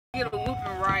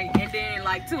right, and then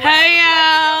like 2 hours. Hey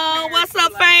y'all, what's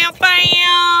up, fam?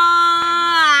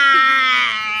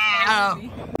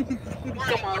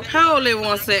 Come on. Hold it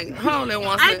 1 second. Hold it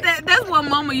 1 second. That's what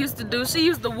Mama used to do. She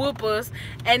used to whoop us,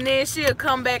 and then she'll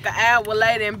come back an hour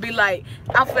later and be like,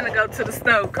 "I'm finna go to the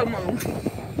store. Come on."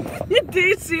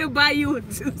 Then she'll buy you a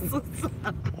juice or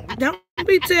something. Don't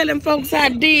be telling folks I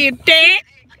did that.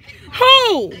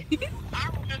 Who?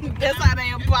 That's how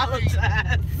they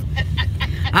apologize.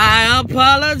 I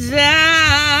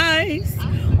apologize.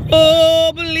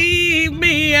 Oh, believe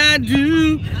me, I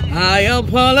do. I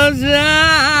apologize.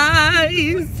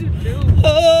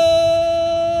 Oh.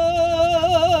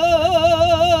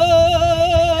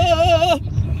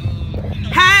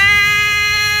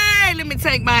 Hey, let me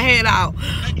take my head out.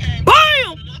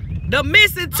 Bam! The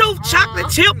missing tooth chocolate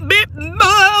chip bit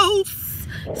mouse.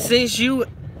 Since you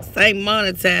say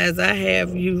monetize, I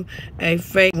have you a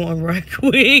fake one right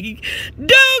quick.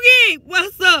 Doogie,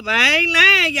 what's up? I ain't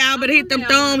lying, y'all, but hit them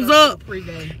thumbs up.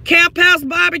 Camp House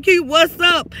Barbecue, what's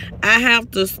up? I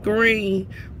have to screen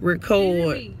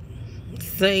record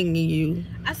singing you.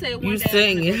 I said you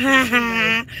singing. Ha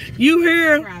ha. You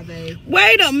hear?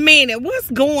 Wait a minute. What's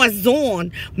going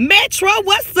on? Metro,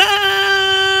 what's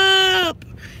up?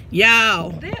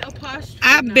 Y'all,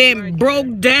 I've been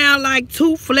broke down like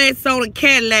 2 flats on a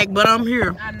Cadillac, but I'm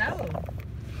here. I know.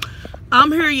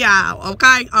 I'm here, y'all,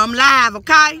 okay? I'm live,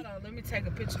 okay? Hold on, let me take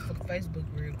a picture for Facebook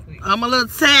real quick. I'm a little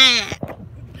sad.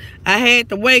 I had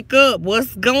to wake up.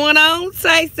 What's going on,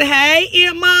 Stacey? Hey,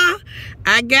 Emma.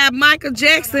 I got Michael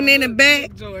Jackson in the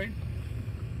back.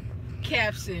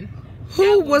 Caption.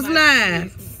 Who was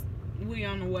live? We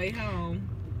on the way home.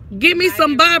 Give me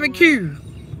some barbecue.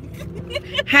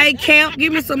 Hey, Camp,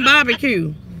 give me some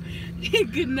barbecue.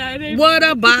 Good night, everybody. What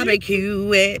a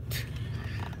barbecue at?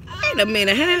 Wait a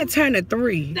minute, how I turn to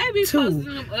 3? They be posting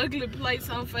them ugly plates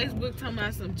on Facebook talking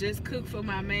about some just cook for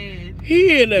my man.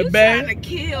 He in the back. Trying to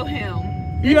kill him.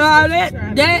 Y'all, that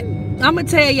I'm gonna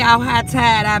tell y'all how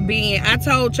tired I been. I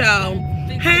told y'all,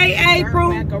 hey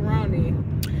April,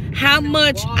 how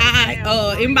much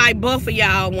it might buffer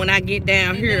y'all when I get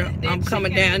down here. I'm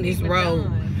coming down this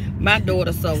road. My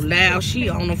daughter's so loud. She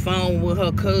on the phone with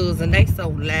her cousin. They so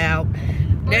loud.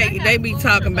 They be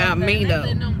talking about me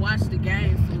though.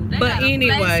 But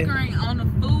anyway, on the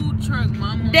food truck,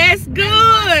 Mama. That's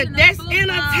good. That's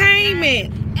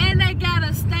entertainment. And they got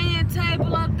a stand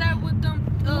table up there with them.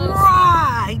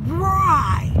 Right.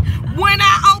 When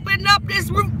I opened up this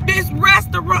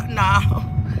restaurant, no.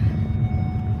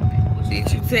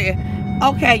 Did you tell?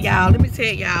 Okay, y'all. Let me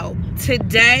tell y'all.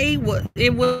 Today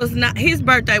was not his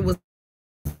birthday. Was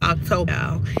October,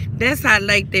 y'all. That's how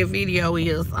late that video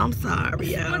is. I'm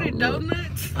sorry, y'all. What,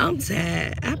 donuts? I'm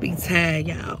tired. I be tired,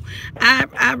 y'all.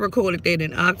 I recorded that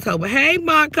in October. Hey,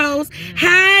 Marcos.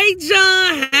 Hey,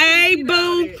 John. Hey,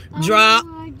 Boo. Drop.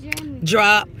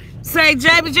 Say,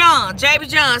 JB John. JB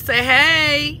John. Say,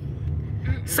 hey.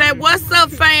 Say, what's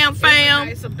up, fam?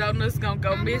 Some donuts gonna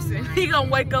go missing. He gonna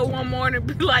wake up one morning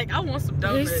and be like, I want some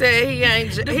donuts. He said he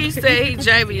ain't. He said he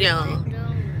JB Young.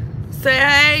 Say,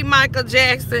 hey, Michael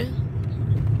Jackson.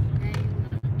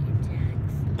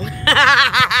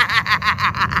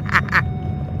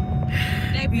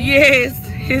 Yes,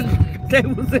 his birthday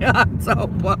was in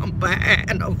October. I'm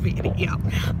behind on video.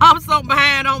 I'm so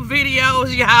behind on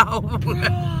videos, y'all.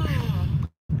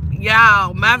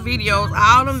 Y'all, my videos,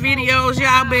 all them videos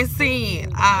y'all been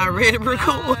seeing, I already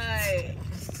recorded.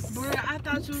 Bruh, I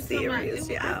thought you were serious,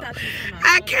 y'all.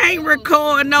 I can't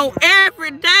record no every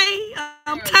day.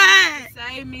 I'm tired.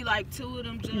 Save me like 2 of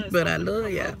them just. But I love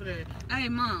y'all. Hey,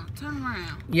 Mom, turn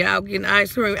around. Y'all getting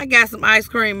ice cream. I got some ice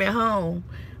cream at home.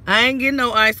 I ain't getting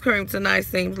no ice cream tonight.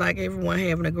 Seems like everyone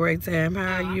having a great time.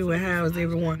 How are you and how is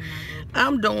everyone?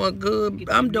 I'm doing good.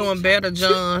 I'm doing better,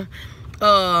 John.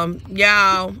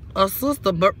 Y'all, a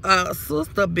sister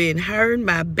been hurting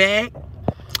my back.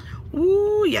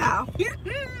 Ooh, y'all.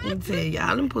 Let me tell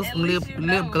y'all, let me put some lip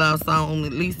gloss on.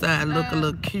 At least I look a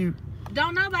little cute.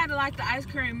 Don't nobody like the ice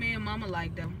cream me and Mama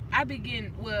like them. I be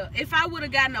getting, well, if I would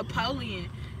have got Napoleon,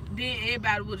 then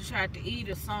everybody would have tried to eat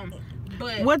or something.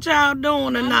 But what y'all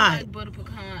doing tonight? I like butter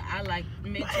pecan. I like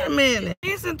mint chocolate. Wait a minute.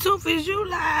 Listen, Tooth, is you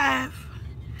live?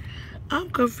 I'm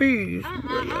confused.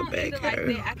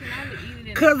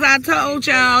 Cause I told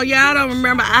y'all don't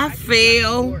remember I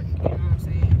fell.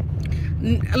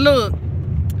 Look,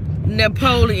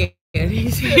 Napoleon.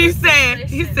 He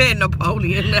said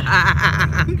Napoleon.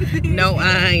 No,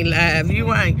 I ain't live.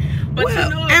 You ain't. But well,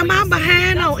 you know, am I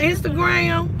behind on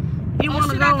Instagram? You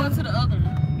wanna go to the other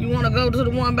one? You wanna go to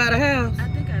the one by the house? I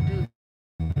think I do.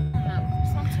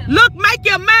 Look, make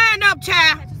your mind up,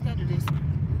 child. I just go to this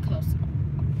one. Closer.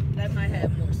 They might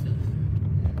have more stuff.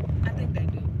 I think they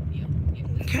do. Yeah.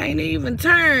 Can't even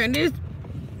turn this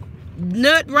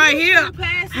nut right here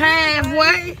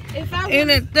halfway in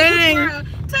the thing.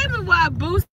 Tell me why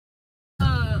Boosie,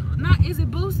 is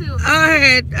it Boosie?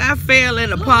 I fell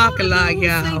in the parking lot,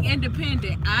 y'all.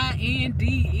 Independent,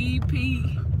 INDEP.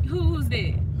 Who's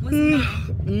that? What's his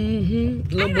name?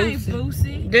 Lil It ain't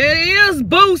Boosie. That is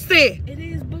Boosie. It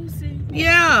is Boosie.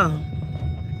 Yeah.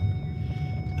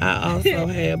 I also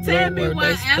had blood work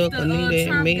that stuck a needle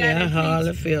in me. I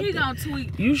hardly felt He it. gonna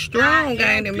tweet. You strong,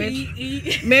 ain't it,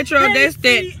 Metro? Metro, that's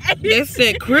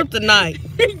that kryptonite.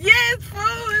 Yes,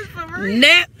 fool, for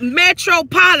real.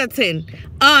 Metropolitan.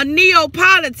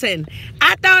 Neapolitan.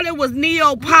 I thought it was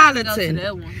Neapolitan.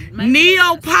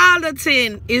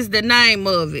 Neapolitan is the name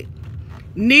of it.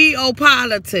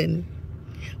 Neapolitan.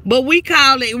 But we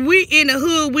in the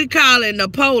hood, we call it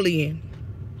Napoleon.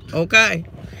 Okay?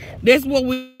 That's what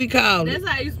we call it. That's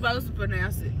how you supposed to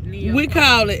pronounce it. We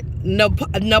call it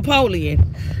Napoleon.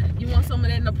 You want some of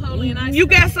that Napoleon ice cream? You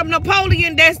got some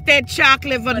Napoleon? That's that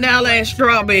chocolate, vanilla, and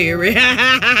strawberry.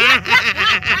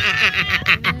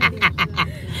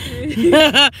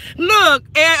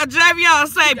 Look, Javion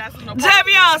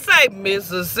say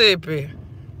Mississippi.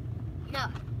 No.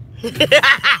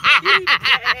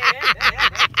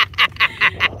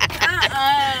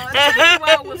 Tell me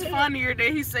what was funnier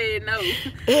that he said no.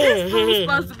 This fool's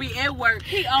supposed to be at work.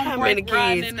 He on break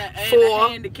riding in a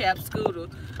handicap scooter.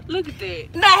 Look at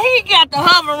that. Now he got to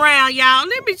hover around, y'all.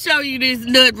 Let me show you this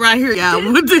nut right here,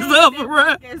 y'all. With this hover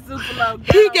around.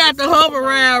 He got to hover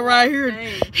around right here.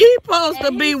 He supposed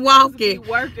to be walking.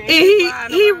 And he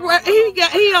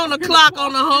on the clock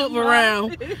on the hover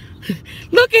around.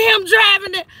 Look at him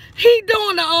driving it. He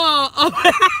doing the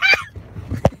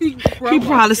He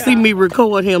probably see me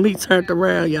record him. He turned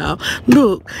around, y'all.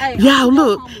 Look, y'all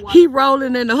look. He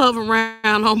rolling in the hover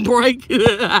around on break.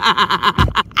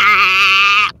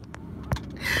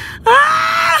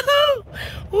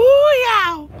 Ooh,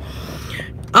 y'all.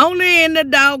 Only in the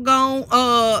doggone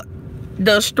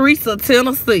the streets of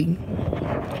Tennessee.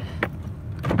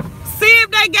 See if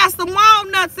they got some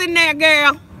walnuts in there,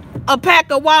 girl. A pack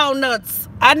of walnuts.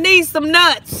 I need some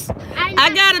nuts.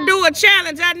 I gotta do a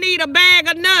challenge. I need a bag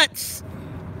of nuts.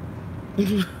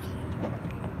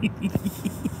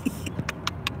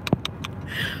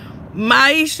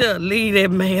 Maisha, leave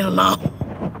that man alone.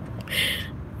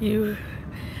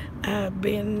 I've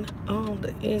been on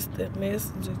the instant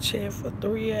messenger chat for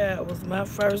 3 hours. My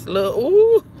first little,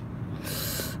 ooh,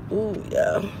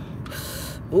 yeah.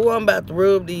 Ooh, I'm about to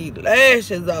rub these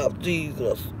lashes off,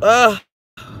 Jesus.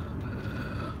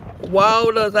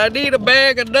 Walnuts. I need a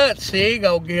bag of nuts. She ain't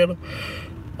gonna get them.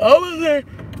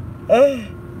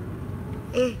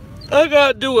 I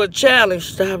gotta do a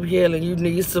challenge. Stop yelling. You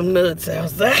need some nuts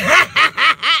outside.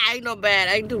 Ain't no bad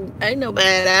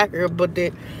out here, but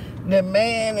the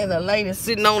man and the lady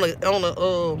sitting on the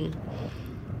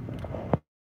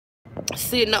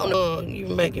you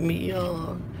making me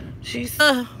yawn. She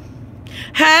said,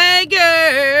 hey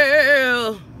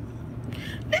girl,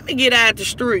 let me get out the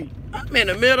street. I'm in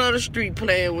the middle of the street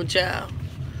playing with y'all.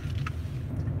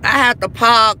 I have to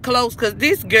park close because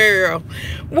this girl,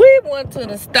 we went to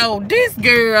the store. This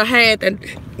girl had the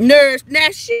nerves. Now,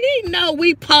 she know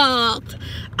we parked.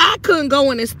 I couldn't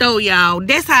go in the store, y'all.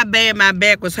 That's how bad my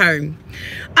back was hurting.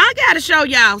 I got to show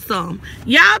y'all something.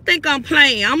 Y'all think I'm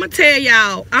playing. I'm going to tell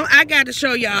y'all. I got to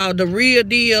show y'all the real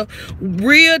deal.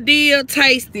 Real deal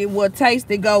Tasty. What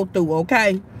Tasty go through,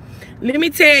 okay? Let me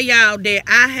tell y'all that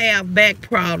I have back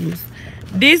problems.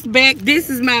 This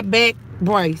is my back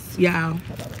brace, y'all.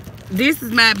 This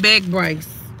is my back brace.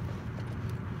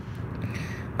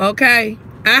 Okay?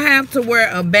 I have to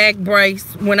wear a back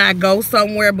brace when I go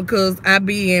somewhere because I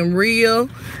be in real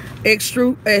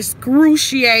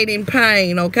excruciating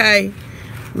pain, okay?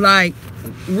 Like,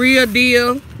 real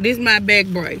deal. This is my back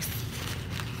brace.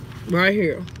 Right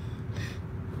here.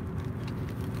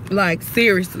 Like,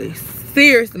 seriously.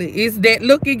 Seriously. It's that,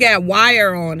 look, it got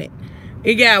wire on it.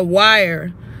 It got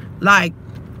wire. Like,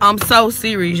 I'm so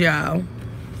serious, y'all.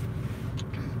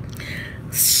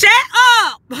 Shut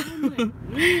up!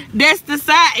 That's the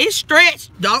side. It's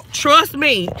stretched. Don't trust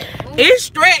me. It's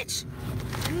stretched.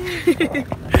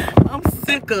 I'm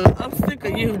sick of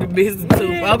you, the business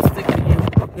too. I'm sick of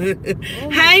you.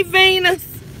 Hey, Venus.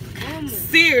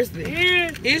 Seriously.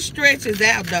 It stretches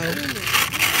out though.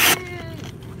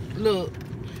 Look.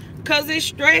 Cause it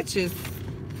stretches.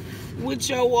 With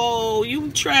your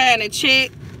you trying to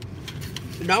check.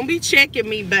 Don't be checking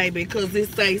me, baby, because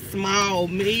it say small,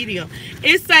 medium.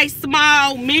 It say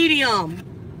small, medium.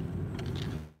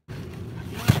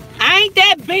 I ain't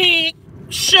that big.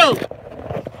 Shoot.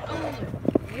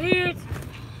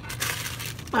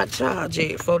 my charge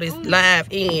for this live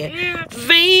in?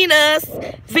 Venus.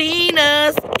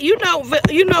 You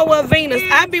know what, Venus?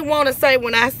 I be want to say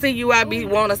when I see you, I be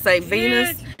want to say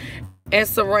Venus and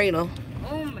Serena.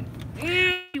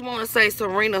 You want to say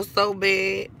Serena so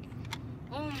bad.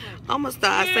 I'm going to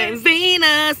start saying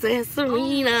Venus and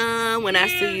Serena when I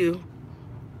see you.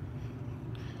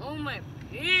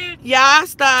 Yeah, I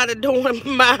started doing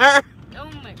my hair.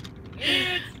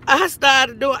 I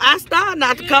started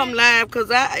not to come live because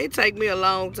it take me a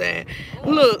long time.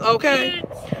 Look, okay.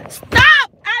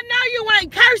 Stop! I know you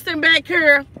ain't cursing back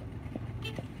here.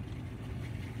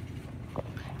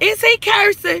 Is he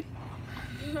cursing?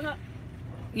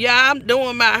 Yeah, I'm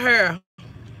doing my hair.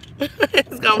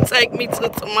 It's gonna take me till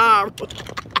tomorrow.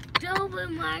 Don't be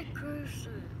my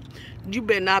cursing. You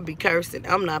better not be cursing.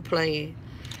 I'm not playing.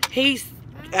 He's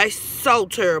so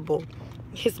terrible.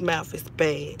 His mouth is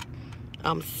bad.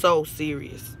 I'm so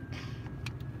serious.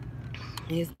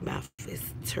 His mouth is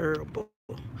terrible.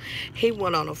 He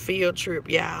went on a field trip,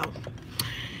 y'all.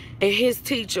 And his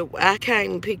teacher, I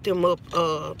came and picked him up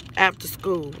after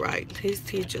school, right? His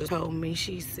teacher told me,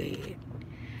 she said,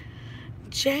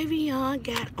 Javion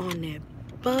got on that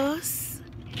bus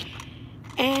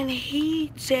and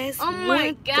he just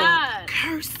went to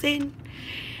cursing.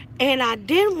 And I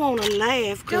didn't want to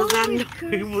laugh because I knew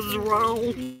he was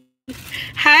wrong.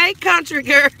 Hey, country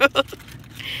girl.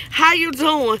 How you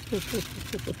doing?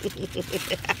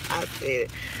 I said,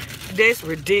 that's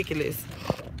ridiculous.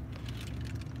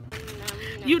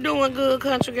 You doing good,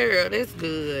 country girl? That's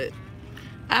good.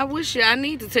 I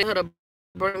need to tell her to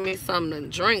bring me something to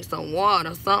drink, some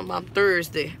water, something. I'm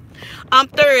Thursday. I'm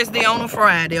Thursday on a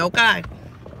Friday, okay?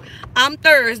 I'm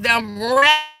Thursday. I'm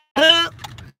wrapped up.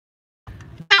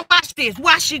 Now watch this.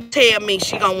 Why she tell me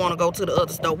she gonna want to go to the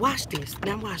other store? Watch this.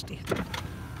 Now watch this.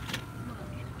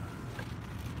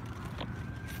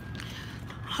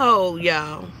 Oh,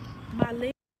 y'all. My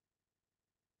leg.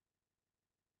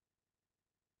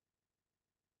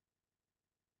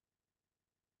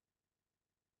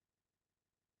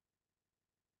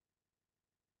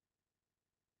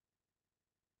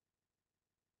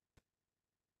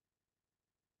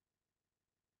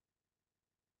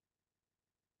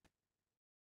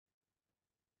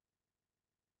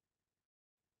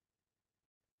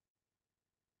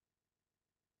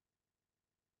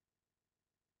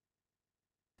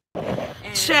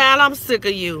 Child, I'm sick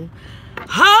of you.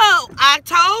 Oh, I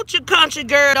told you, country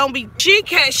girl, don't be.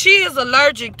 She is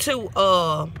allergic to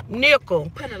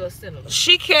nickel.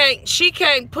 She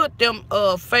can't put them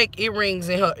fake earrings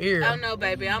in her ear. Oh no,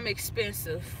 baby, I'm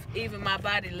expensive. Even my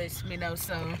body lets me know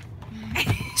so.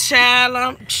 Child,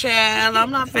 I'm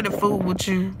not finna fool with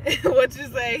you. What you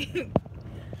say?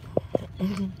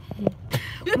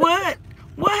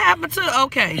 What happened to?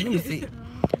 Okay, let me see.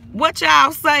 What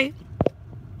y'all say?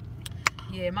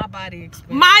 Yeah, my body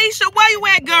expensive. Maisha, where you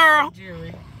at, girl?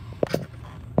 Jewelry.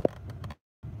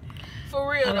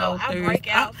 For real though, I break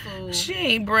out food. She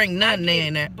ain't bring nothing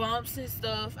in there. Bumps and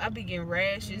stuff. I be getting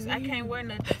rashes. I can't wear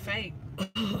nothing fake.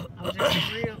 I'm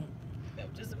just real. I'm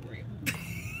just real.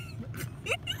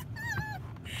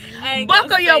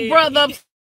 Buckle your brother up.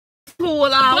 Pull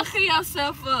off. Buckle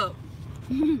yourself up.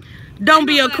 Don't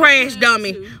be a crash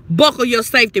dummy. Buckle your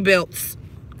safety belts.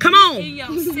 Come on. In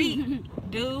your seat,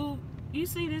 dude. You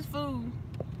see this food?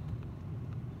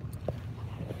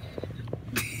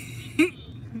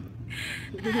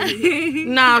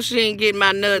 No, she ain't getting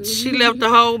my nuts. She left the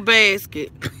whole basket.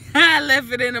 I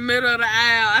left it in the middle of the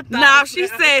aisle. No, she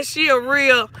said she a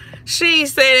real. She ain't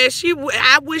say that.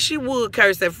 I wish she would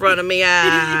curse in front of me.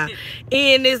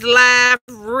 In this live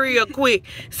real quick.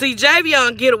 See,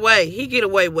 Javion get away. He get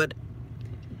away with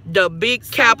the big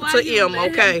capital M,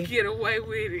 okay? Get away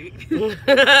with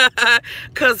it.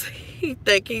 Cause he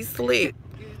think he's slick.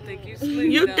 You think you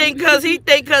slick? You think cause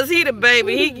he the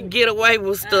baby, he can get away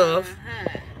with stuff.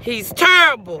 He's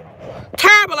terrible.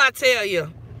 Terrible, I tell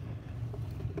you.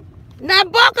 Now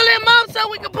buckle him up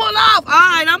so we can pull off. All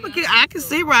right, I can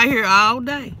sit right here all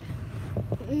day.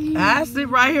 I sit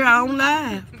right here on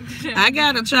live. I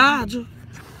got a charger.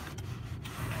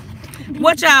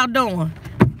 What y'all doing?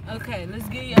 Okay, let's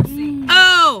get your seat.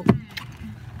 Oh,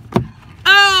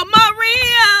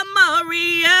 Maria.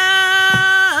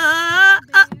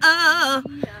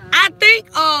 I think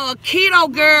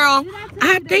Keto Girl,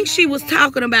 I think she was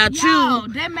talking about you.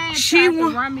 That man tried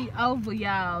to run me over,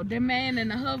 y'all. That man in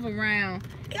the hover round.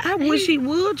 I wish he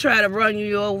would try to run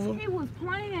you over. He was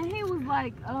playing. He was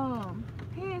like,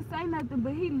 he didn't say nothing,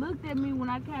 but he looked at me when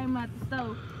I came out the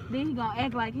store. Then he gonna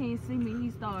act like he ain't see me.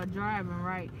 He started driving,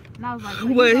 right? And I was like,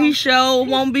 so well, he sure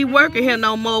won't be working here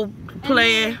no more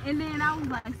playing. And then I was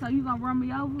like, so you gonna run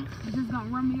me over? You just gonna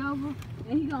run me over?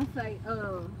 And he gonna say,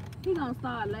 he gonna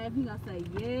start laughing. He gonna say,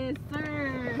 yes,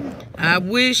 sir. I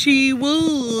wish he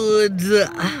would.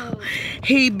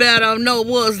 He better know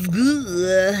what's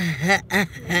good.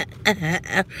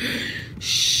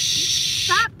 Shh.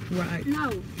 Stop. Right. No.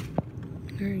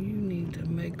 Girl, you need to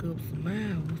make up some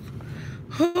hours.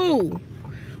 Who?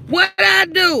 What I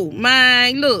do?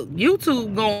 Man, look,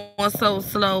 YouTube going so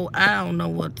slow, I don't know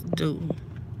what to do.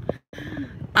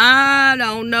 I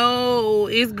don't know.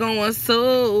 It's going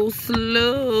so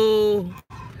slow.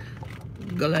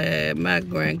 Glad my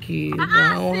grandkids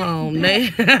gone home.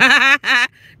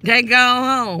 They gone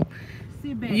home.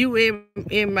 Sit back. You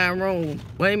in my room.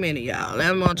 Wait a minute, y'all.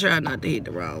 I'm gonna try not to hit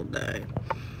the wrong thing.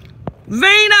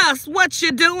 Venus, what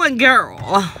you doing, girl?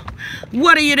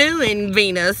 What are you doing,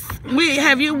 Venus?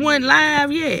 Have you went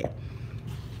live yet?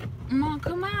 Mom,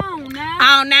 come on now.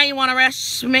 Oh, now you want to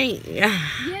rush me? Yes,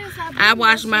 I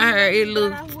wash my hair. It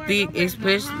looks thick,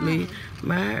 especially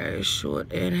my hair is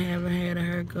short and haven't had a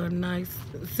haircut nice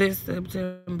since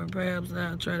September. Perhaps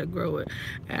I'll try to grow it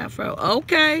afro.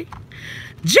 Okay.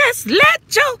 Just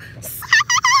let your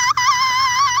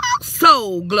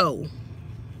soul glow.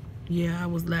 Yeah, I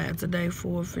was live today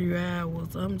for a few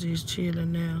hours. I'm just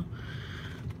chilling now.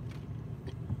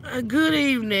 Good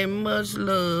evening. Much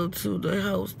love to the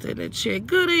host in the chat.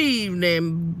 Good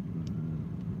evening,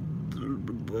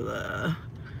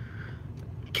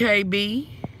 KB.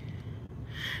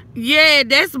 Yeah,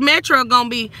 that's Metro gonna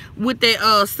be with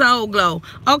the soul glow.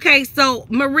 Okay, so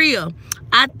Maria,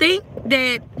 I think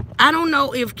that I don't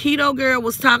know if Keto Girl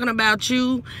was talking about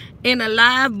you in a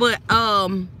live, but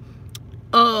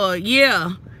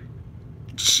yeah,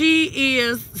 she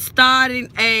is starting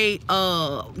a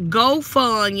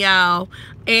GoFund, y'all,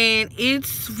 and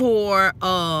it's for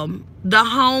the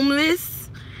homeless,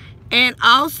 and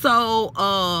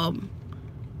also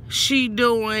she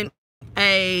doing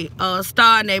a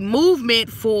starting a movement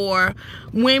for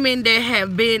women that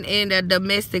have been in a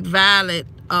domestic violent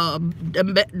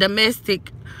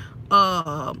domestic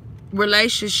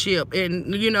relationship,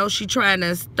 and you know she trying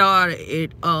to start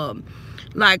it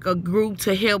like a group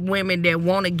to help women that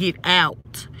want to get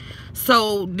out.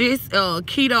 So this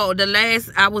Keto, the last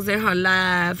I was in her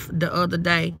live the other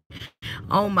day.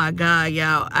 Oh my God,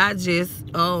 y'all! I just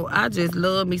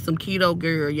love me some Keto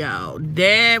Girl, y'all.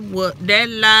 That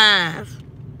live,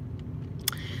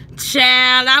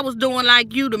 child. I was doing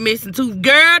like you, the missing tooth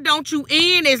girl. Don't you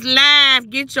end this live?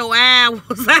 Get your hours.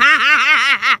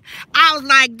 I was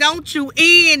like, don't you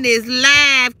end this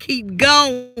live? Keep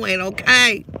going,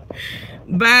 okay,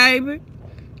 baby.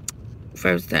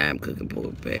 First time cooking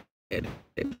pork belly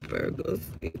burgers.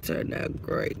 It turned out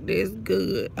great. That's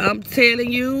good. I'm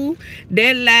telling you,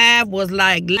 that live was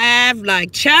like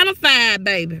Channel 5,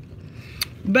 baby.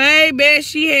 Baby,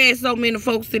 she had so many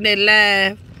folks in that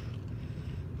live.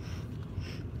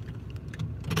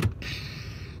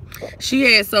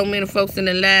 She had so many folks in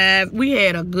the live. We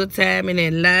had a good time in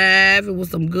that live. It was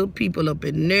some good people up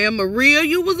in there. Maria,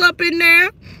 you was up in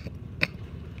there.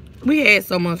 We had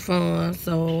so much fun.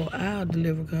 So I'll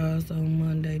deliver cars on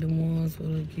Monday. The ones for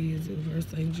the kids at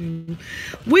First St. Jude.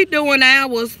 We doing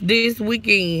ours this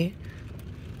weekend.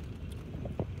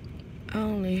 I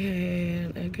only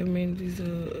had a community.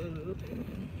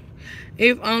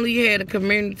 If only you had a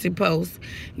community post.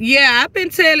 Yeah, I've been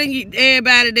telling you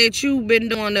everybody that you've been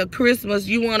doing the Christmas.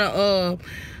 You want to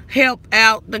help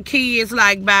out the kids,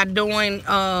 like by doing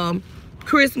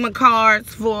Christmas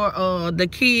cards for the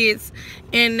kids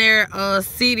in their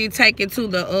city, taken to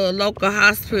the local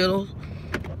hospital.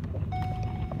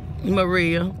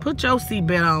 Maria, put your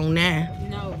seatbelt on now.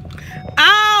 No.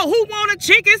 Oh, who want a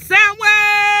chicken sandwich?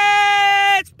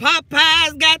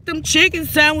 Popeyes got them chicken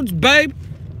sandwich, baby.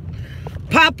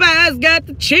 Popeyes got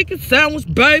the chicken sandwich,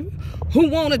 baby. Who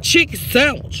want a chicken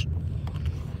sandwich?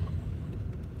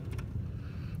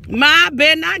 My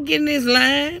better not get in this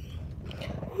line.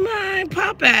 My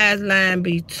Popeyes line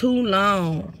be too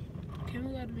long. Can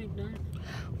we go to McDonald's?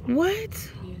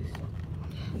 What? Yes.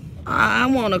 I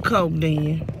want a Coke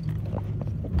then.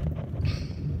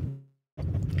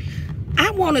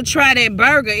 I want to try that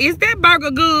burger. Is that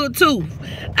burger good too?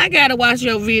 I gotta watch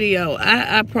your video.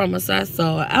 I promise I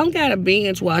saw it. I don't gotta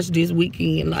binge watch this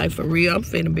weekend, like for real. I'm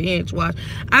finna binge watch.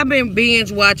 I've been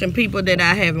binge watching people that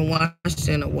I haven't watched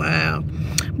in a while.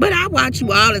 But I watch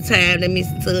you all the time, let me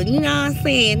see. You know what I'm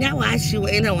saying? I watch you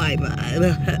in a white vibe.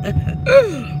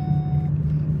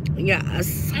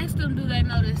 Yes. Ask them, do they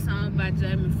know this song by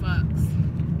Jamie Foxx?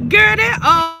 Girl, that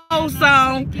old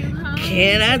song.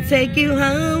 Can I take you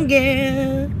home,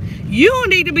 girl? You don't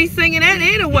need to be singing that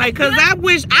anyway, because I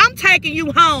wish I'm taking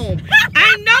you home.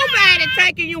 Ain't nobody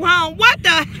taking you home. What the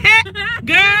heck,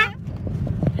 girl?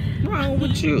 What's wrong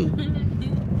with you?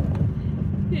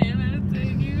 Can I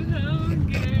take you home,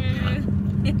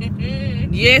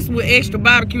 girl? Yes, with extra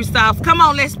barbecue sauce. Come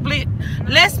on, let's split.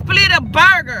 Let's split a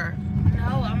burger. No,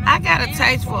 I'm not I got a paying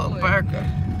taste for a it. burger.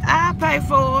 I'll pay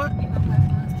for it. You gonna pay for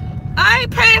my stuff? I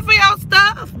ain't paying for your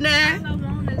stuff, All nah. I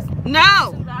want is No,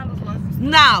 $2 worth of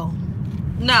stuff.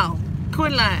 no.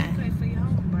 Quit lying. Pay for your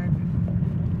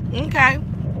own burger. Okay.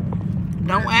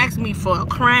 Don't ask me for a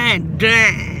crying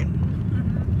dime.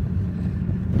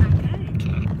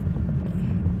 Okay.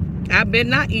 I better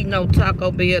not eat no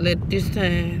Taco Bell at this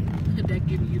time. They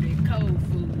giving you that cold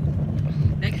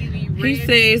food. They giving you red. He said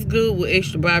it's good with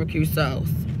extra barbecue sauce.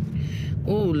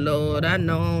 Oh Lord, I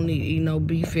know I don't need to eat no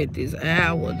beef at this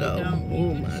hour though.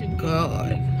 Oh my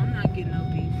God. I'm not getting no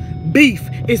beef. Beef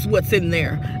is what's in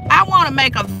there. I want to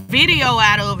make a video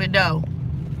out of it though.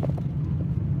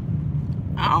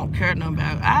 I don't care nothing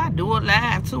about it. I do it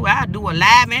live too. I do a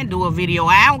live and do a video.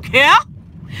 I don't care.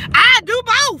 I do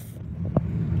both.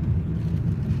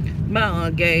 My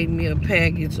aunt gave me a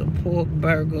package of pork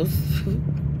burgers.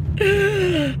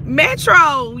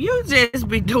 Metro, you just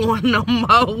be doing the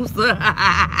most.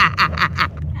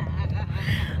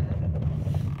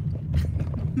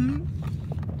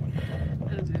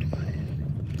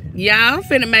 Y'all, I'm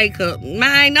finna make up.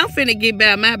 Mine, I'm finna get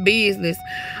about my business.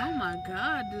 Oh my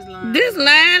God, this line. This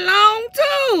line long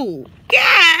too.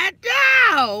 God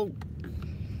dog.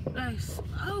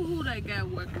 Oh, who they got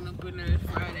working up in there? It's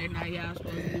Friday night. Y'all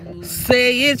supposed to be moving.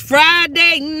 Say it's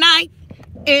Friday night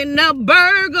and the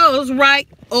burger's right.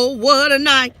 Oh, what a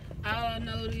night. All I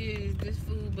know is this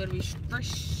food better be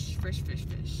fresh.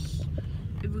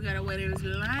 If we gotta wait in this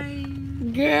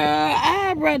line. Girl,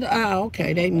 I'd rather. Oh,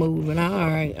 okay, they moving. All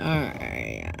right.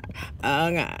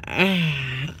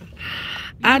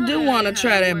 I do want to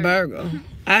try that burger.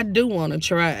 I do want to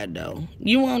try it though.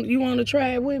 You want to try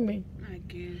it with me? I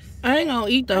guess. I ain't gonna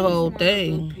eat the whole I just want a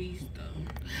little thing. piece, though.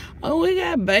 Oh, we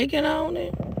got bacon on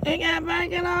it. They got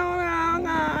bacon on it.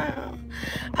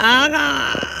 I ain't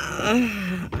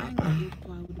gonna eat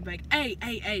part with the bacon.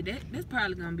 Hey, that's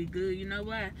probably gonna be good. You know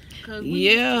why? Cause we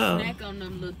used to snack on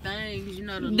them little things. You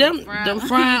know Them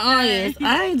fried onions.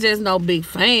 I ain't just no big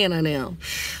fan of them.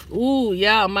 Ooh,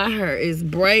 y'all, my hair is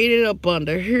braided up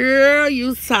under here.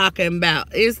 You talking about?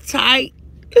 It's tight.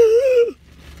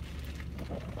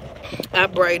 I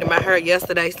braided my hair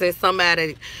yesterday since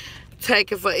somebody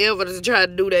taking forever to try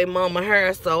to do their mama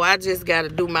hair, so I just got to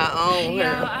do my own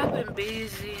hair. I've been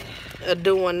busy.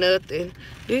 Doing nothing.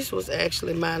 This was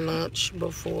actually my lunch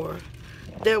before.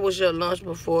 That was your lunch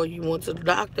before you went to the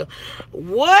doctor.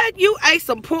 What? You ate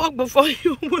some pork before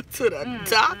you went to the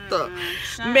doctor?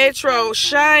 Metro,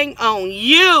 shame on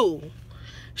you.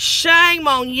 Shame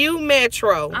on you,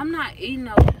 Metro. I'm not eating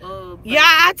no Yeah,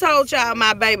 I told y'all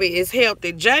my baby is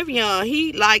healthy. Javion,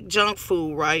 he like junk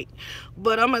food, right?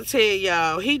 But I'm going to tell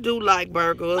y'all, he do like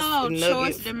burgers and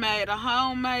nuggets. Choice they made a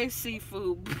homemade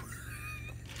seafood.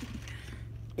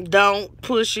 Don't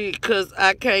push it, because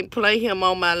I can't play him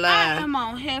on my I line. am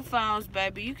on headphones,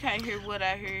 baby. You can't hear what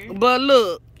I hear. But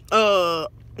look,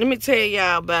 let me tell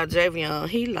y'all about Javion.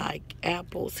 He like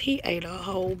apples. He ate a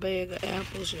whole bag of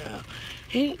apples, y'all.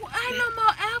 Ain't no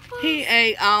more apples? He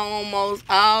ate almost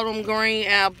all them green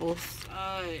apples.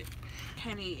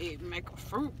 Can he make a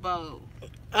fruit bowl?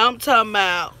 I'm talking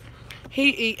about he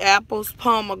eat apples,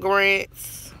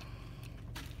 pomegranates,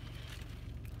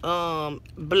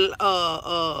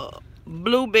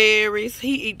 blueberries.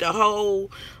 He eat the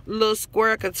whole little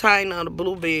square container of the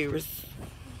blueberries.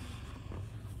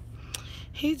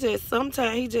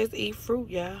 Sometimes he just eat fruit,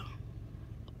 y'all.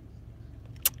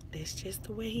 That's just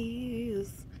the way he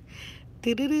is.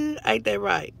 Ain't that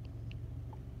right?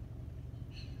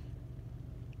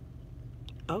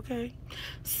 Okay.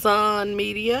 Sun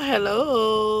Media,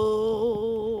 hello.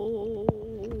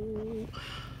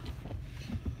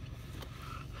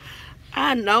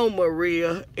 I know,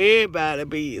 Maria. Everybody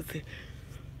busy.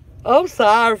 I'm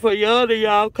sorry for yelling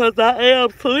y'all because I am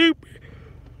sleepy.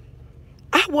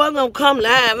 I wasn't going to come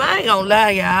live. I ain't going to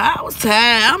lie, y'all. I was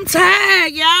tired. I'm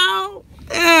tired, y'all.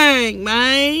 Dang,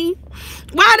 man.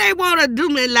 Why they want to do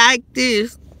me like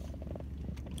this?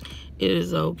 It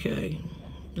is okay.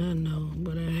 I know,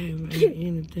 but I haven't ate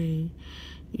anything.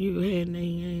 You hadn't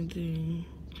ate anything.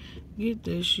 Get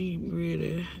that sheep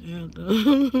ready out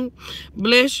there.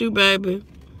 Bless you, baby.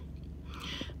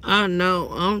 I know.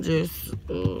 I'm just...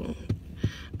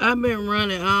 I've been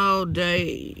running all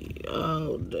day.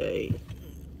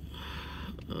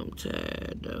 I'm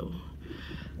tired though.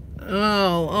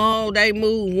 Oh, they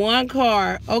moved one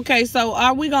car. Okay, so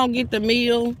are we gonna get the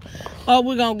meal or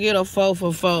we gonna get a 4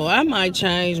 for 4? I might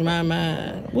change my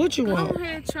mind. What you want? Go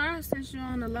ahead, try since you're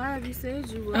on the live. You said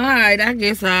you would. Alright, I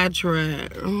guess I try. I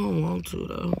don't want to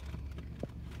though.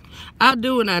 I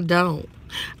do and I don't.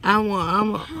 I'm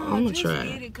gonna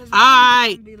try.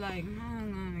 Alright. Be like, no,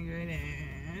 I'm gonna get it.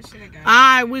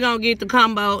 Alright, we gonna get the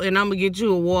combo and I'm gonna get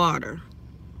you a water.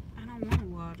 I don't want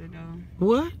water though.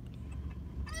 What?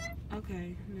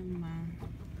 Okay, never mind.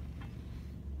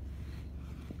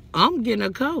 I'm getting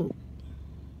a Coke.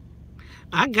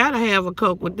 I gotta have a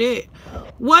Coke with that.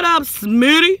 What up,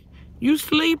 Smitty? You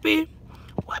sleepy?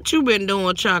 What you been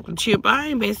doing, Chocolate Chip? I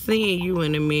ain't been seeing you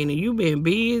in a minute. You been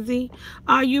busy?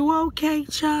 Are you okay,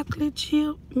 Chocolate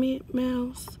Chip, Mint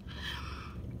Mouse?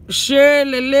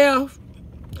 Shirley left.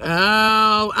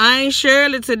 Oh, I ain't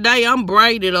Shirley today. I'm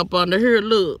braided up under here.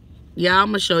 Look. Y'all, I'm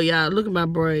gonna show y'all. Look at my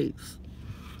braids.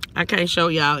 I can't show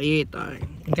y'all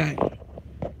everything. Okay.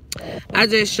 I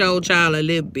just showed y'all a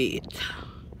little bit.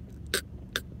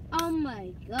 Oh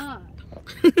my god.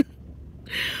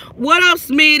 What up,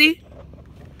 Smitty?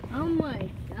 Oh my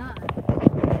god.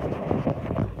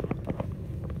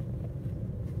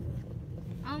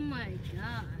 Oh my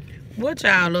god. What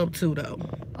y'all up to though?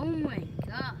 Oh my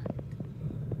god.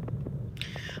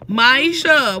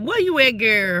 Maisha, where you at,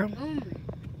 girl? Oh my god.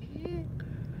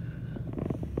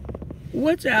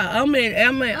 What y'all? I'm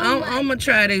gonna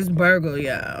try this burger,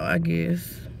 y'all. I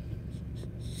guess.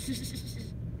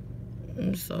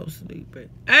 I'm so sleepy.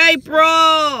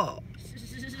 April!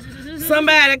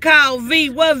 Somebody call V.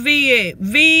 What V at?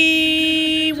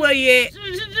 V, where you at?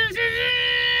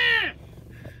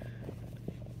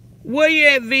 Where you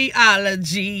at,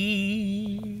 Vology?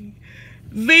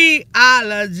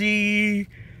 Vology.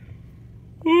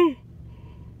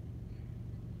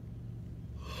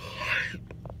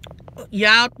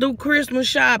 Y'all do Christmas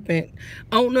shopping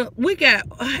on the, we got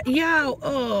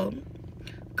y'all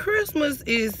Christmas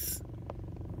is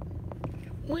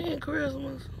when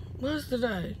Christmas? What's the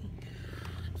day?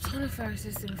 21st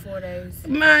is in 4 days.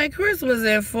 Man, Christmas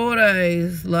in 4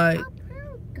 days. Like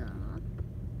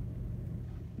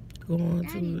going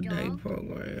to the day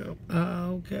program.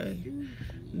 Oh, okay.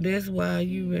 That's why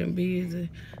you been busy.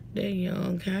 That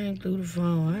young came through the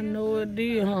phone. I know it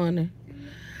did, honey.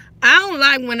 I don't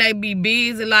like when they be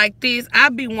busy like this. I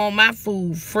be want my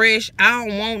food fresh. I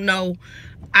don't want no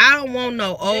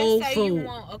old food.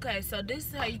 Okay, so this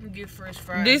is how you can get fresh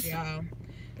fries, y'all.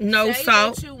 No Say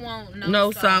salt. what you want,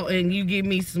 no salt, and you give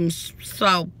me some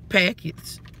salt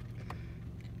packets.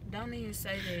 Don't even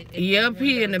say that. Yep,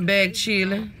 he in the back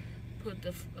chilling. Put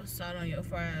the salt on your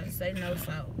fries. Say no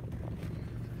salt.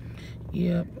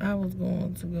 Yep, I was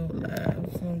going to go live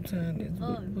sometime this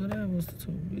week, but I was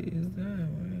too busy.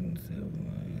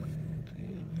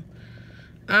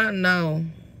 I know.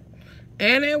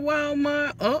 And at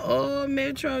Walmart,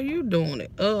 Metro, you doing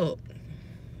it up.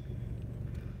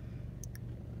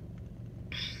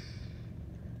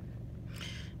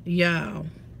 Y'all,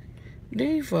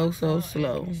 these folks so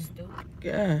slow.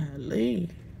 Golly.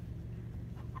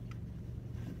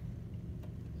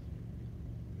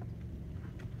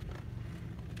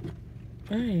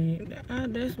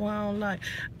 That's why I don't like.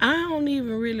 I don't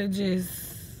even really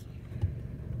just.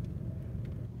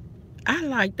 I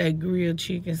like that grilled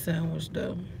chicken sandwich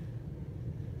though.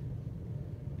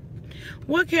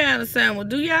 What kind of sandwich?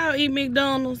 Do y'all eat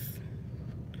McDonald's?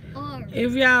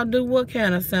 If y'all do, what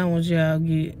kind of sandwich y'all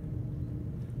get?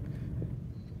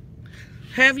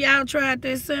 Have y'all tried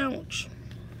that sandwich?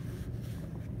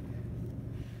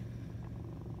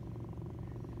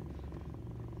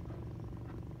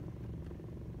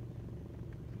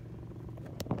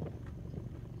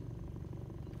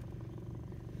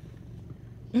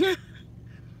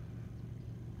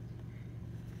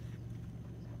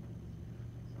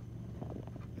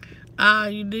 Ah,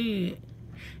 you did.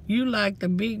 You like the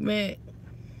Big Mac.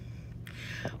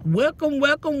 Welcome,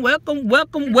 welcome, welcome,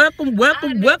 welcome, welcome,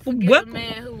 welcome, welcome, welcome. A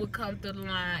man who would come through the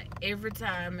line every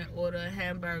time and order a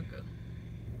hamburger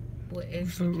with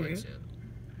extra ketchup.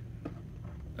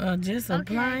 Just a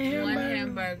plain hamburger. One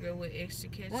hamburger with extra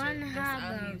ketchup. One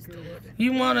hamburger.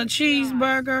 You want a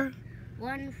cheeseburger?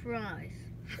 One fries.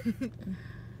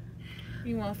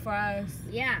 You want fries?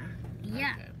 Yeah.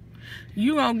 Yeah. Okay.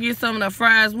 You gonna get some of the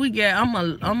fries we got?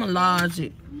 I'm a large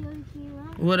it.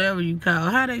 Whatever you call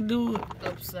it. How they do it?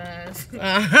 Upsize. Can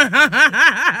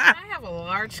I have a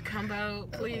large combo,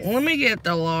 please? Let me get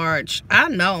the large. I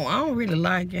know. I don't really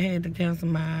like it. I had to cancel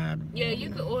my order. Yeah, you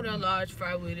could order a large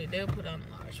fry with it. They'll put on a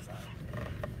large fry.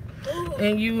 Ooh,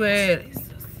 and you at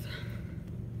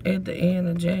the end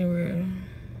of January.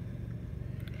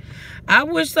 I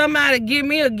wish somebody give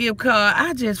me a gift card.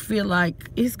 I just feel like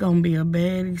it's gonna be a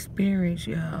bad experience,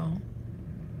 y'all.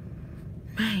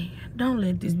 Man, don't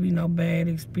let this be no bad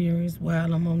experience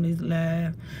while I'm on this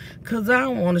live. Cause I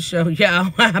don't want to show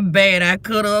y'all how bad I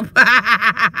cut up.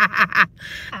 I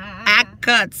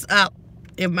cuts up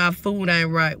if my food ain't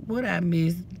right. What I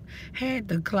missed? Had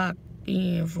to clock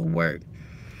in for work.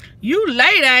 You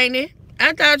late, ain't it?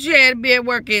 I thought you had to be at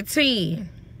work at 10.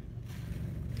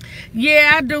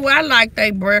 Yeah, I do. I like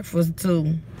their breakfast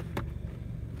too.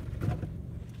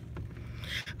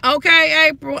 Okay,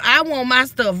 April, I want my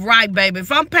stuff right, baby.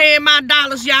 If I'm paying my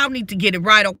dollars, y'all need to get it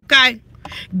right, okay?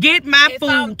 Get my If food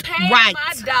I'm paying right.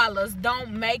 my dollars,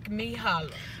 don't make me holler.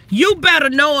 You better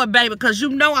know it, baby, because you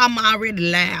know I'm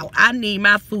already loud. I need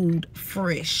my food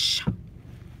fresh.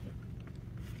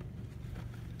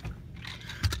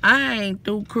 I ain't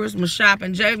through Christmas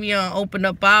shopping. Javion opened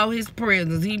up all his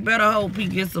presents. He better hope he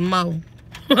gets some more.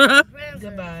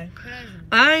 Goodbye. Presents.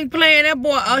 I ain't playing that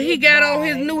boy. Oh, he got on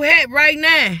his new hat right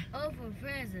now. Oh, for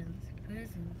presents.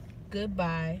 Presents.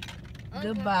 Goodbye. Oh,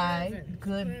 Goodbye. for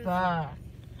presents. Goodbye.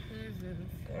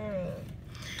 Presents. Girl.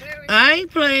 Presents. I ain't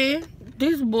playing.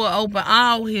 This boy opened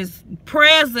all his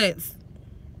presents.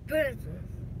 Presents.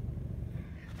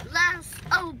 Let's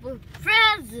open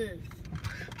presents.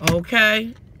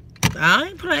 Okay. I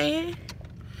ain't playing.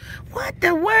 What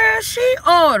the world she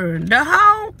ordered? The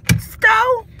whole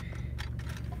store?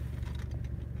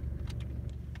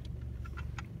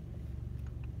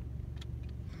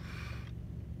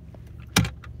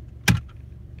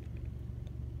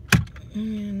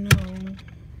 No.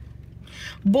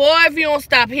 Boy, if you don't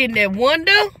stop hitting that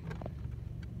window.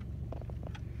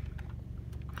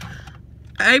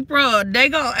 April,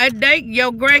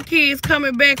 your grandkids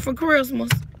coming back for Christmas.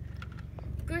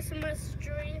 Christmas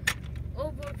tree.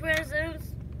 Open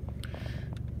presents.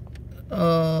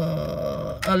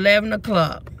 11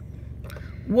 o'clock.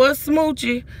 What's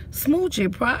Smoochie?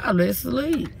 Smoochie probably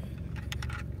asleep.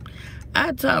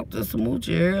 I talked to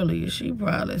Smoochie earlier. She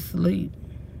probably asleep.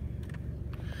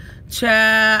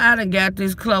 Child, I done got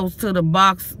this close to the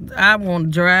box. I want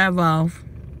to drive off.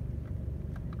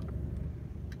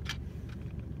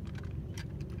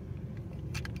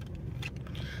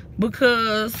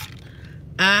 Because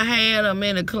I had them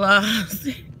in the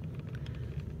closet.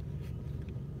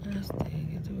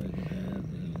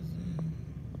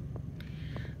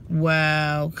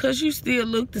 Wow, because you still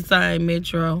look the same,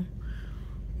 Metro.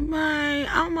 Man,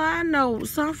 I know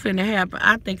something to happen.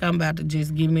 I think I'm about to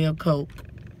just give me a Coke.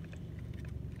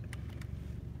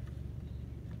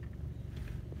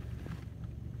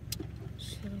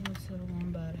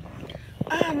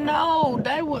 I know,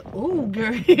 they would. Ooh,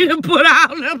 girl, you put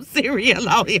all them cereal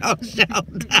on your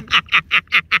shoulder.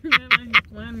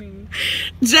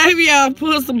 Javion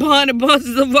put some honey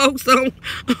bunches of oats on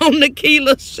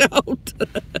Nakila's shoulder.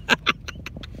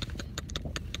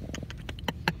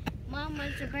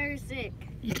 Mama's very sick.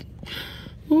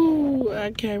 Ooh,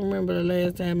 I can't remember the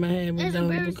last time I had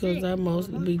McDonald's because sick. I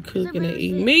mostly be cooking and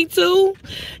eating. Me too.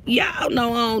 Y'all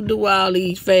know I don't do all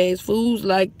these fast foods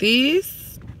like this.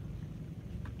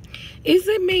 Is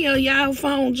it me or y'all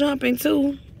phone jumping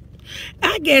too?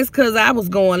 I guess because I was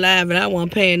going live and I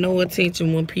wasn't paying no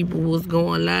attention when people was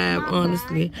going live,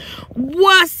 honestly.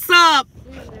 What's up?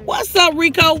 What's up,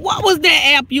 Rico? What was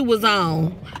that app you was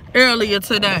on earlier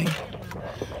today?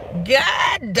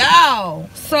 God dog.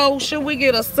 So, should we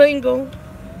get a single?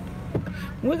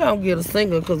 We're going to get a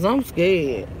single because I'm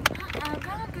scared. Can't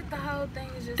get the whole thing.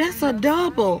 Just That's a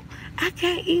double. I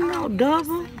can't eat no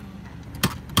double.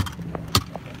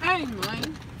 Hey,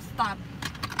 man. Stop.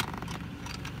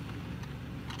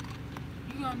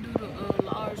 You gonna do the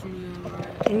large meal,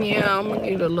 right? Yeah, I'm going to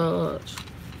get a large.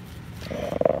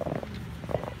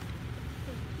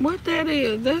 What that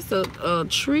is? That's a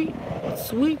treat.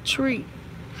 Sweet treat.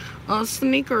 A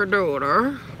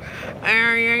sneakerdoodle.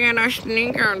 Are you gonna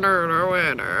sneakerdoodle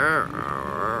with her?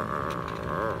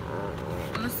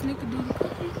 A snickerdoodle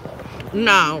cookie?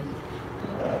 No.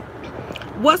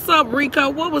 What's up, Rico?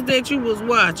 What was that you was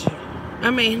watching? I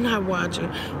mean, not watching.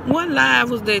 What live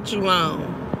was that you on?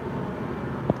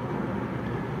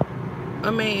 I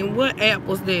mean, what app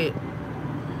was that?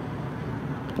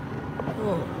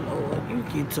 Oh, Lord. You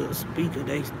get to the speaker,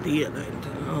 they still ain't.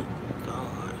 Oh,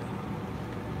 God.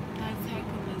 They take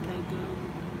them as they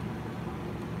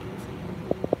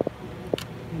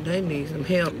go. They need some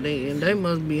help then. They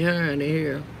must be hiring it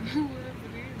here.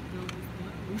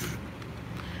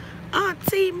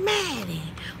 Auntie Maddie,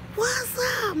 what's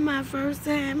up? My first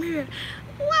time here.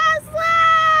 What's up?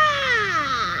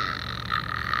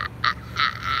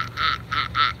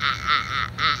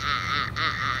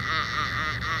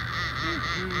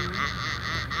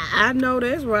 I know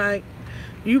that's right.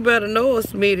 You better know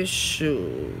it's Smitty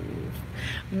shoes.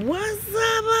 What's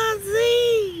up,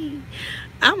 Auntie?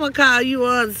 I'ma call you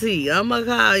Auntie. I'ma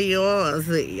call you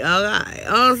Auntie. All right,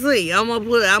 Auntie.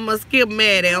 I'ma skip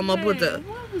Maddie. I'ma put the.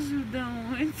 What was you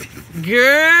doing?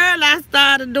 Girl, I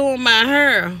started doing my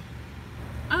hair.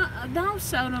 Don't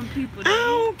show them people I that.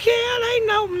 don't care. They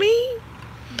know me.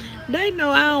 They know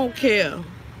I don't care,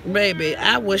 baby.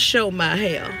 I will show my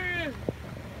hair,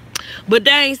 but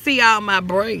they ain't see all my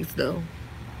braids though.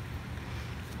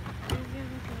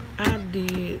 I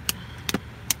did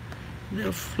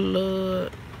the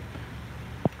flood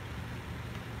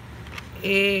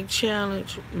egg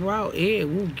challenge, raw egg.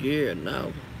 Ooh, girl,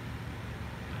 no.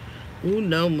 Ooh,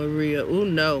 no, Maria. Ooh,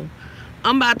 no.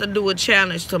 I'm about to do a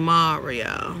challenge tomorrow,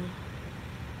 y'all.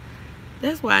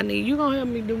 That's why I need you. Gonna help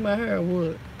me do my hair or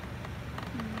what?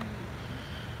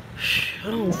 I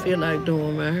don't feel like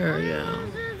doing my hair, y'all.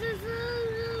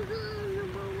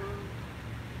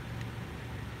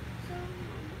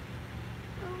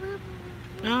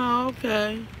 Oh,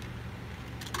 okay.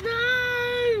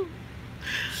 No.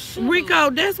 Rico,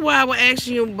 that's why I was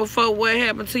asking you before what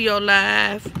happened to your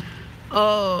life.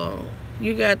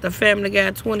 You got the Family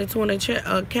Guy 2020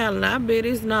 calendar. I bet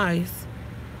it's nice.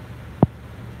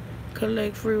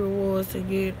 Collect free rewards to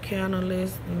get calendar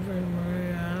list.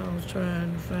 I was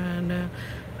trying to find out.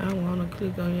 I want to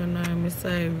click on your name and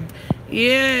save it.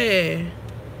 Yeah.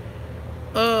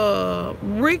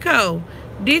 Rico,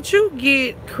 did you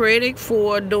get credit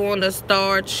for doing the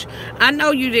starch? I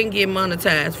know you didn't get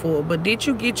monetized for it, but did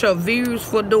you get your views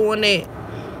for doing that?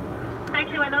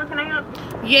 Actually, can I help?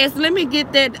 Yes, let me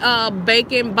get that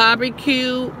bacon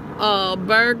barbecue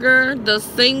burger, the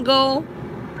single.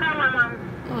 Call my mom.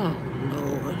 Oh,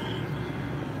 Lord.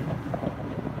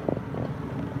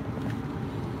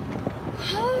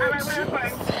 All right, what else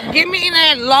for you? Give me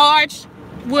that large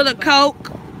with a Coke.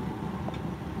 A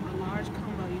large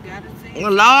combo. You gotta say A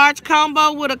large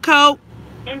combo with a Coke.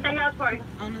 Anything else for you?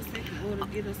 on the second order,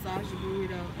 get a sausage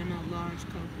burrito and a large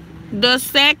Coke burrito. The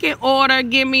second order,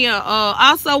 give me a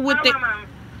also with Call the. my mom.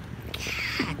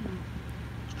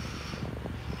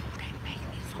 They make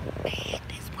me so mad.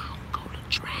 That's why I don't go to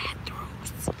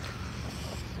drive-thrus.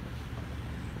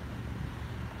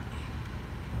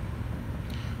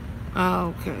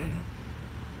 Okay.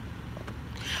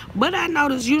 But I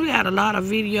noticed you got a lot of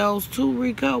videos too,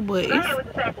 Rico. But Go ahead it's, with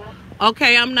the second one.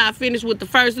 okay, I'm not finished with the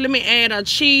first. Let me add a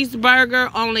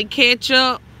cheeseburger, only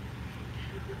ketchup.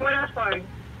 What else for you?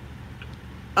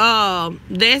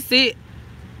 That's it.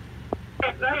 Go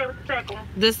ahead with the second one.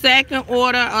 The second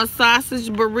order, a sausage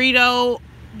burrito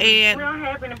We and don't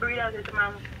have any burritos at the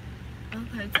moment.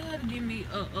 Okay, tell her to give me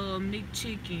a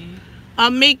McChicken a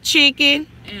McChicken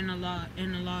and a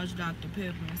large Dr.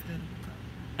 Pepper instead of a Coke.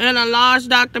 and a large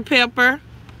Dr. Pepper.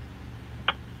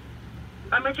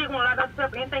 I'm a chicken with a lot of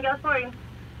stuff. Anything else for you?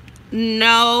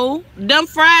 No. Them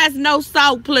fries, no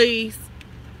salt, please.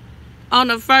 On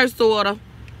the first order.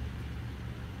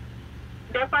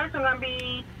 That first one gonna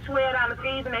be $12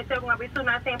 fees, and that second one gonna be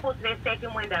 $2.19 for that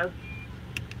second window.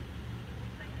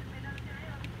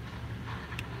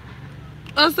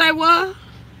 Say what?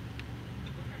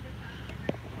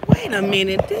 Wait a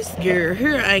minute. This girl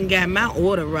here ain't got my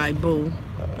order right, boo.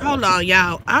 Hold on,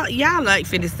 y'all. Y'all like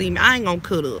finna see me. I ain't gonna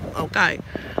cut up, okay?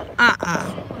 Get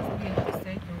the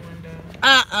second window.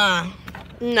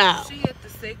 No. She at the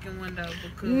second window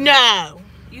because No.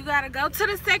 you gotta go to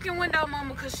the second window,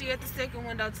 mama, because she at the second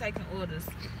window taking orders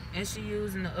and she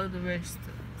using the other register.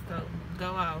 So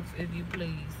go off if you please,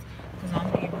 because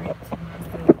I'm getting ready to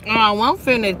myself. Oh, I'm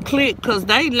finna click because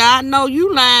they lie. I know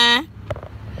you lying.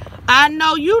 I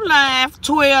know you lying for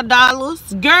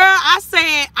 $12. Girl, I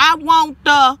said I want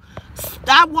the,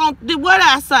 what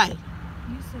I say? You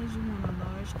said you want a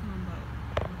large combo.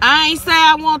 I ain't say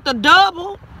I want the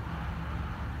double.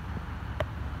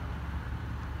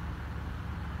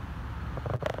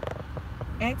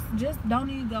 Just don't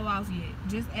even go off yet.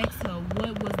 Just ask her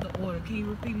what was the order. Can you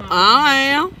repeat my order? I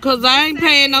am, because I ain't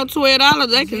paying no $12.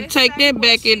 They can Just take say that what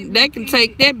back she in, they can repeated.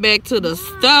 take that back to the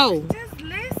store. Just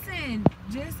listen.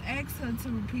 Just ask her to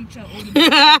repeat your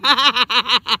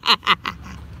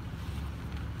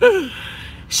order.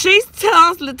 She's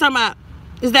constantly talking about,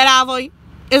 is that all for you?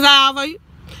 Is that all for you?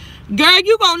 Girl,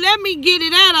 you gonna let me get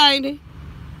it out, ain't it?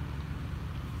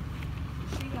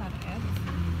 She got an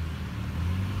attitude.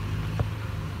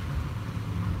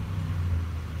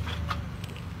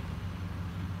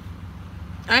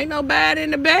 Ain't nobody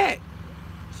in the back.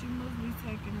 She must be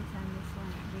taking it from the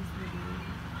front.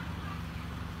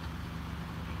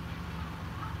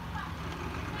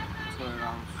 That's what it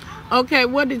is. Okay,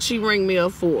 what did she ring me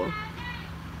up for?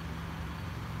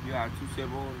 You got 2 set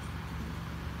orders.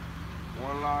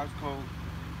 1 large Coke,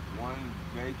 1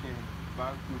 bacon,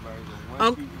 barbecue burger,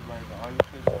 1 cheese burger, onion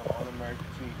ketchup, 1 American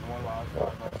cheese, 1 large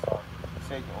butter sauce.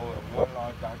 Second order, 1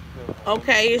 large Dr. Pepper.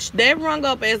 Okay, is that rung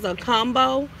up as a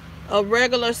combo? A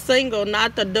regular single,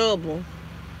 not the double.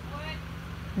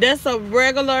 That's a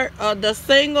regular, the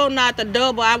single, not the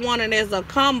double. I want it as a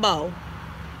combo.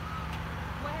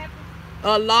 What happened?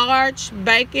 A large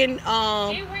bacon, It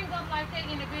rings up like that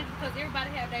individually because everybody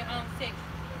have their own section.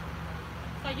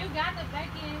 So you got the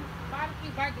bacon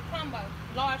barbecue burger combo,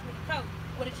 large with a Coke,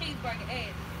 with a cheeseburger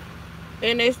added.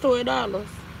 and it's $20.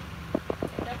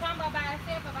 The combo by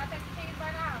itself, if I take the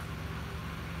cheeseburger out,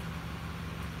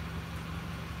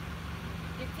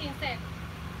 it's 10 seconds.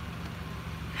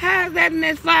 How's that in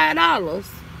that $5?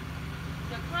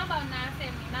 The combo $9.79.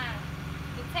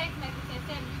 The tax makes it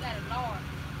 $10.70. You got it large.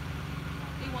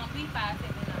 It won't be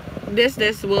 $5.79.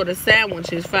 That's what the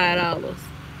sandwich is $5.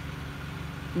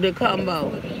 The combo.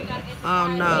 And you got extra Oh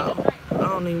fries no, and a drink. I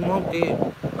don't even want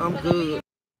that. I'm good.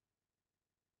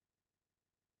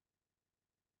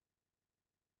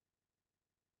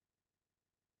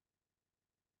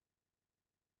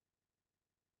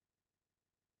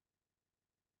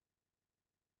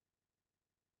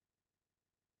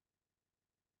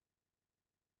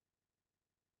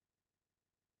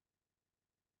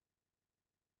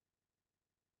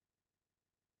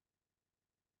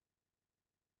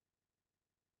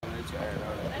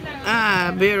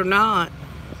 I better not.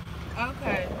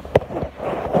 Okay.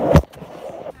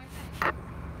 I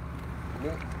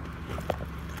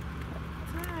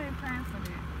ain't paying for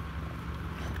that.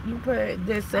 You paid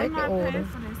that I'm second not order. paying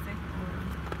for that second order.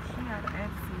 She got an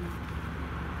attitude.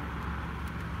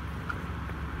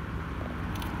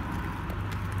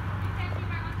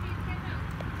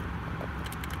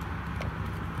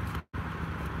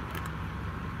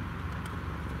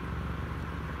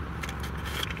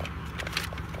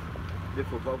 This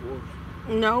for both orders.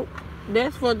 Nope.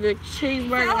 That's for the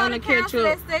cheeseburger Tell her on to the cancel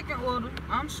ketchup. that second order.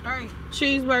 I'm straight.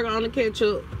 Cheeseburger on the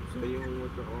ketchup. So you don't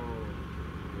want the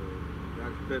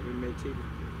Dr. Pepper mint chicken?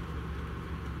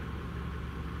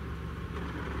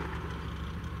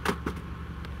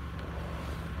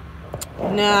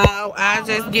 No, I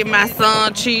just get my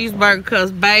son cheeseburger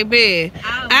because, baby,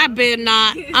 I better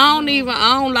not. I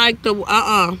don't like the,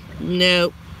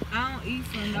 nope. I don't eat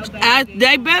from nobody.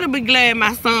 They better be glad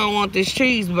my son want this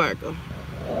cheeseburger.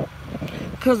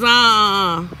 Cause no.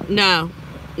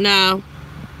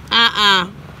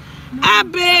 I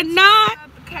bet not.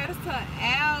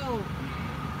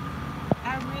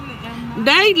 I really am not.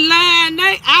 They lying.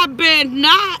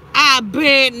 I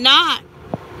bet not.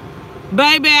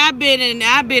 Baby, I've been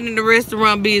in the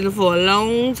restaurant business for a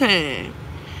long time.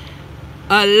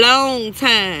 A long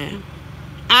time.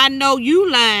 I know you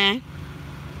lying.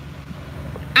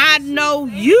 I know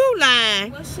you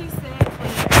lying. What she said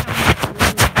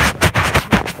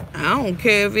I don't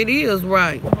care if it is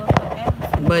right.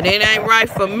 But it ain't right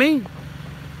for me.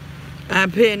 I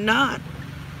bet not.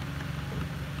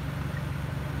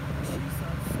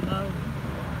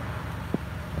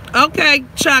 Okay,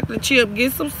 chocolate chip,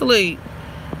 get some sleep.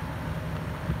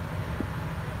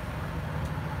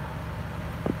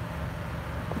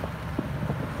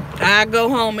 I go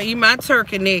home and eat my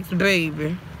turkey next,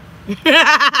 baby.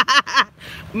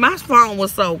 My phone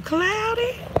was so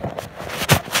cloudy.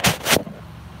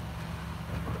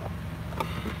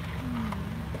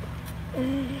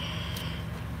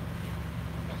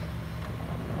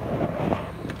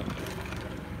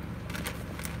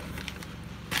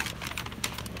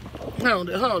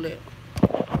 Hold it.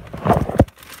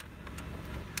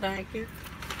 Thank you.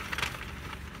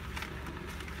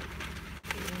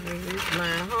 It's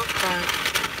mine,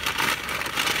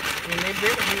 and they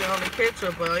better be on the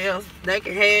ketchup or else they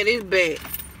can have this back.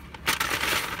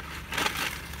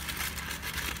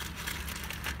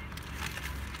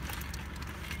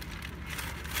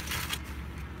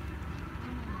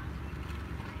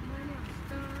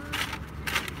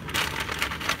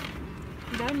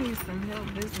 They need some help.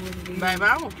 This would be. Baby,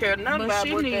 I don't care nothing about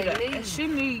what they need. She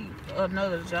need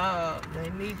another job. They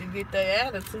need to get their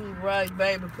attitude right,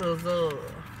 baby, because,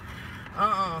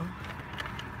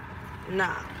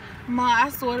 nah. Ma, I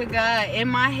swear to God, in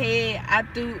my head,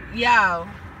 y'all,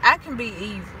 I can be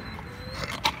evil.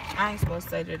 I ain't supposed to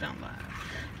say that on live.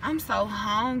 I'm so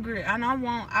hungry, and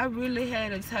I really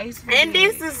had a taste for And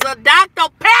this. this is a Dr.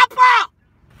 Pepper!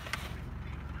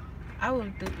 I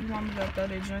would, you want me to go throw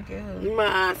that drink at her? Ma,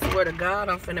 I swear to God,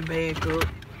 I'm finna bag up.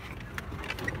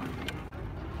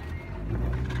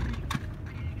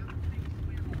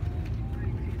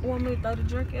 You want me to throw the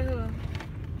drink at her?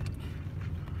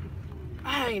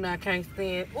 I can't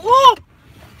stand. Ooh!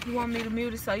 You want me to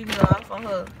mute it so you can go off on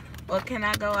her? Or can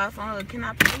I go off on her? Can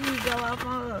I please go off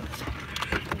on her?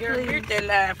 Girl, mute that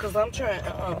live because I'm trying.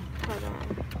 Hold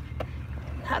on.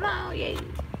 Hold on, yeah.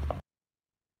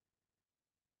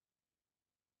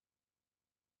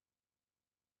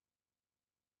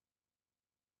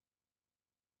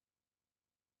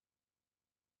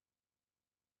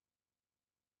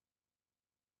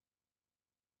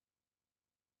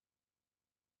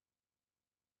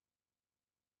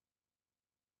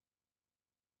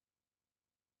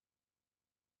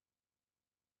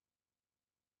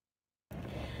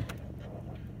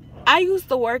 I used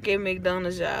to work at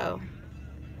McDonald's, y'all.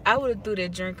 I would have threw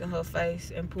that drink in her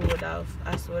face and pulled it off.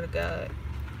 I swear to God.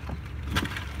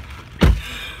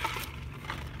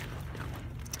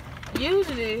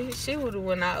 Usually, she would have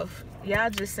went off. Y'all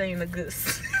just saying the good.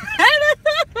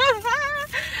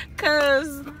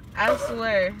 Cause I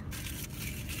swear,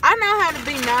 I know how to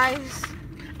be nice.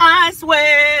 I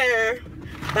swear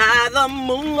by the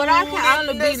moon, but I can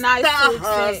only be nice to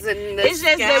stars extent. in the It's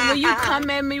just that when you sky. come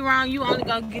at me wrong, you only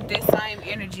gonna get that same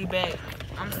energy back.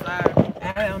 I'm sorry.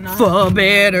 I don't know. For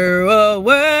better or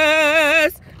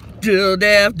worse, till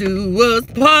death do us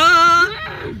part.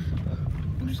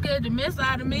 You scared the mess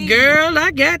out of me? Girl,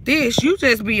 I got this. You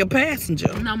just be a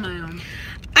passenger. No, ma'am.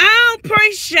 I don't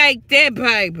appreciate that,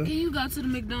 baby. Can you go to the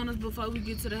McDonald's before we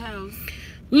get to the house?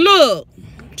 Look,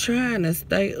 trying to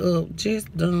stay up.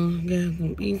 Just done. Got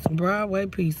some eat some Broadway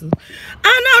pizzas.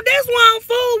 I know that's why I'm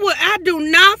fool with. I do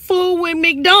not fool with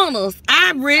McDonald's.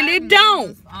 I really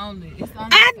don't.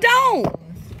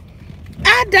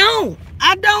 I don't.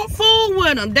 I don't fool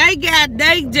with them. They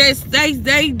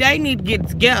need to get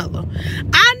together.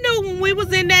 I knew when we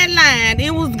was in that line,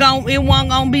 it wasn't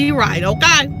gonna be right,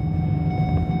 okay?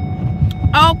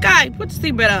 Okay, put your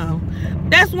seatbelt on.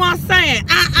 That's what I'm saying.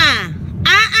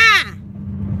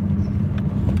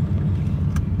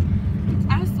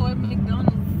 I swear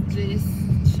McDonald's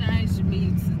just changed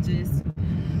me to just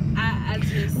I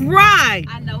just Right.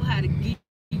 I know how to give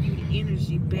you the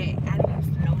energy back. I didn't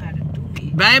used to know how to do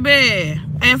it. Baby,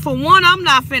 and for one, I'm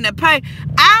not finna pay.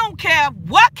 I don't care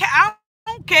I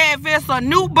don't care if it's a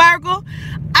new burger.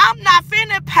 I'm not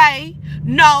finna pay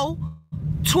no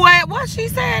 12. What she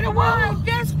said it was?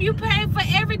 That's you pay for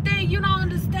everything. You don't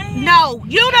understand. No,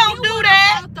 you don't do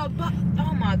that.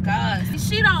 Oh my God,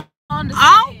 she don't understand.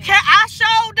 I don't care. I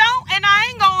sure don't, and I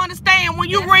ain't gonna understand when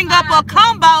you That's ring up fine, a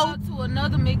 'cause you combo. go to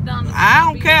another McDonald's. I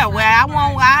don't care. Well,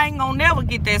 I ain't gonna never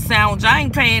get that sandwich. I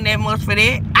ain't paying that much for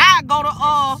that. I go to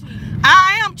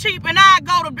I am cheap, and I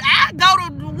go to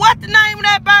what the name of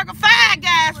that burger? Five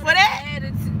Guys for that.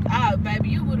 Oh, baby,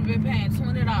 you would have been paying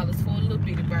 $20 for a little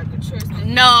bitty burger. Trust me.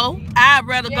 No, I'd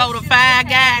rather go to Five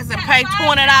Guys and pay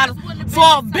 $20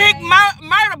 for a big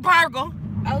murder burger.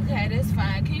 Okay, that's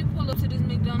fine. Can you pull up to this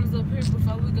McDonald's up here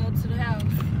before we go to the house?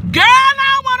 Girl,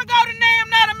 I don't want to go to damn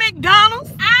another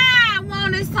McDonald's. I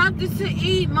wanted something to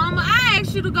eat, Mama. I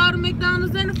asked you to go to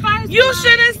McDonald's in the first You place.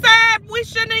 should have said we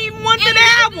shouldn't even went to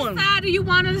that one. You decided you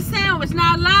wanted a sandwich.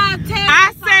 Now, live tell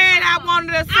I said I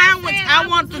wanted a sandwich. I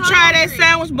wanted to try that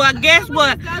sandwich, but guess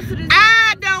what?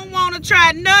 I don't want to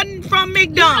try nothing from You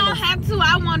don't McDonald's. have to.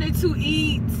 I wanted to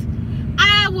eat.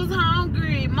 I was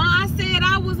hungry. Ma, I said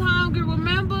I was hungry,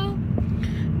 remember?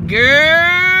 Girl,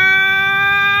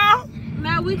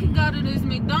 Now we can go to this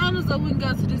McDonald's or we can go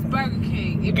to this Burger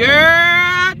King.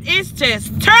 girl, it's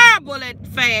just terrible at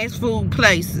fast food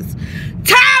places.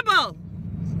 Terrible.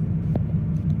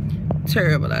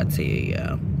 Terrible, I tell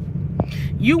y'all.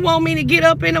 You want me to get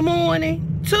up in the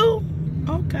morning too?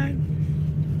 Okay.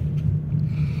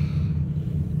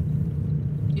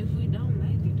 If we don't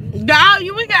make it, No,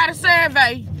 we got a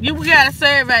survey. We got a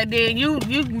survey then.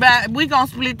 We gonna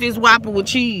split this Whopper with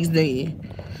cheese then.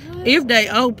 If they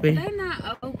open. they're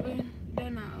not open.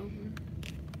 They're not open.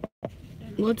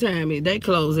 What time is they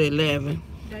close at 11?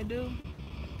 They do.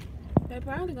 They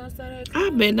probably gonna start at I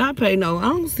bet not pay no. I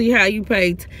don't see how you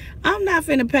paid. I'm not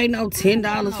finna pay no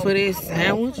 $10 for this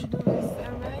sandwich.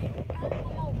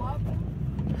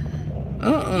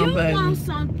 You Baby. want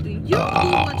something. You do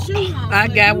what you want. I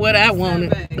but got you what can I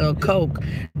wanted. survey. The Coke.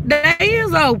 They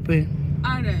is open.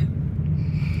 Are they?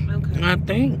 Okay. I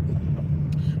think.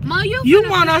 Ma, You finna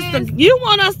want pass-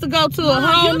 us to go to a Ma,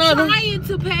 whole you nother. trying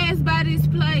to pass by this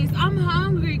place. I'm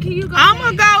hungry. Can you go?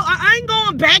 I'ma go. past? I ain't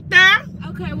going back there.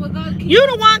 Okay, well go. Can You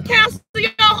the one cancel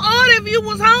your order. If you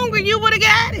was hungry, you would have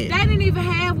got it. They didn't even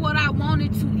have what I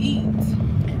wanted to eat.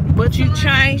 But you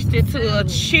changed it to a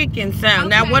chicken sandwich.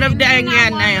 Now what if they ain't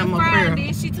got name up here?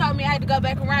 Then she told me I had to go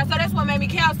back around, so that's what made me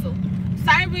cancel.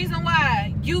 Same reason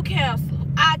why you cancel,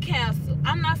 I cancel.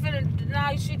 I'm not finna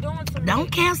deny she doing to me.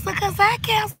 Don't cancel cause I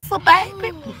cancel,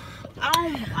 baby.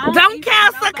 Don't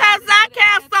cancel cause I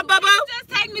cancel, boo boo. Just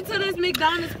take me to this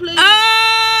McDonald's, please.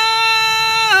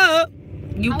 Oh,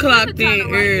 you clocked turn in the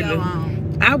radio early.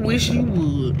 on. I wish you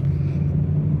would.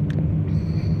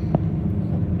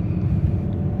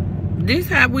 This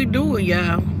how we do it,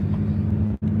 y'all.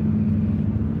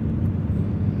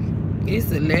 It's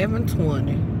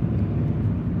 11:20.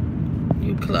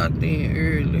 You clocked in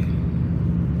early.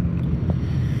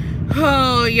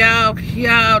 Oh, y'all,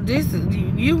 this is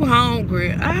you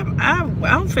hungry.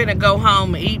 I'm finna go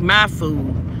home and eat my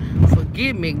food.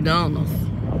 Forget McDonald's.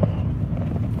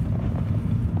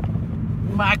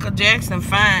 Michael Jackson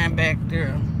fine back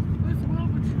there. What's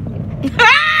wrong with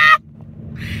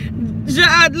you?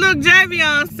 Look,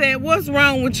 Javion said, "What's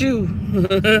wrong with you?"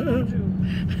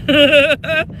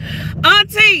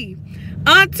 Auntie,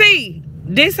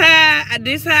 this how it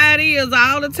is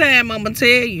all the time. I'ma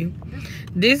tell you.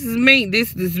 This is me.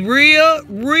 This is real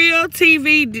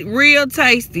TV, real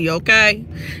tasty. Okay,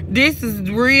 this is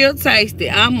real tasty.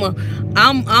 I'm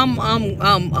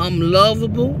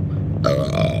lovable.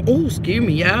 Oh, excuse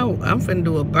me, y'all. I'm finna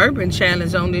do a bourbon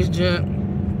challenge on this junk.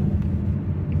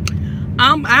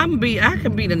 I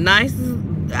can be the nicest.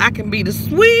 I can be the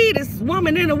sweetest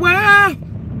woman in the world,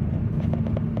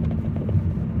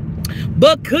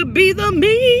 but could be the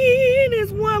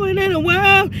meanest woman in the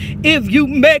world if you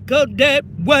make her that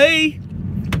way.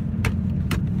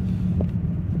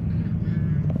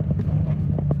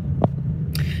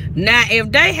 Now, if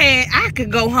they had, I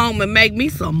could go home and make me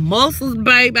some mussels,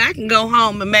 baby. I can go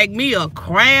home and make me a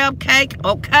crab cake,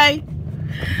 okay?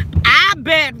 I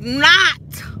bet not.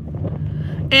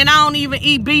 And I don't even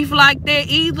eat beef like that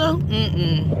either.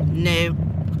 No,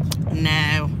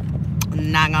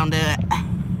 not gonna do it.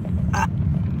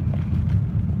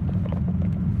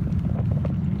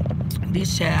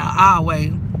 This child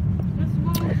always.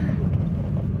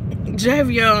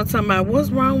 Javion talking about, what's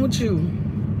wrong with you?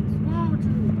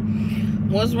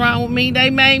 What's wrong with me? They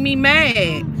made me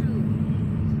mad.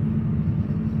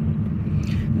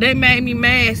 They made me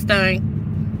mad, Stink.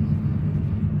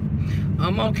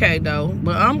 I'm okay though,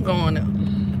 but I'm going to.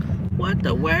 What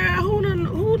the world?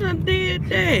 Who done did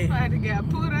that? Somebody got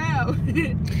put out.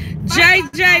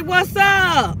 JJ, what's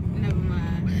up? Never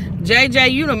mind.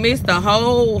 JJ, you done missed the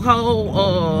whole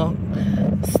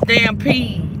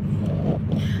stampede.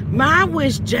 I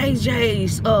wish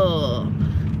JJ's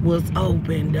was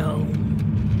open though.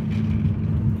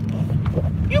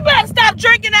 You better stop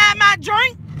drinking out of my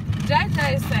drink.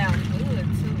 JJ sounds good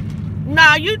too.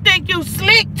 Nah, you think you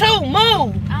slick too?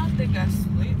 Move. I don't think I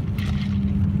sleep.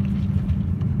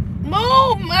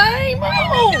 Move, man,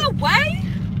 move. No way.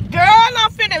 Girl,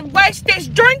 I'm finna waste this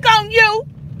drink on you.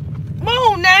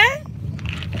 Move now.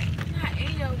 Not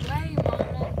in your way,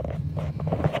 mama.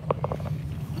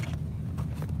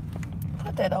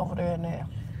 Put that over there now.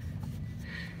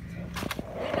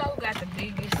 We know we got the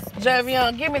biggest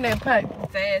Javion, give me that paper.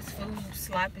 fast food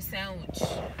sloppy sandwich.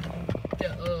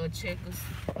 The Checkers.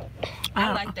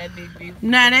 I like that big beef.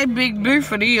 Now that big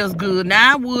beef is good.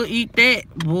 Now I would eat that,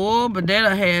 boy, but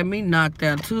that'll have me knocked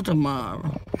out too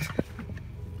tomorrow.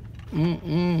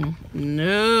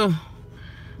 No.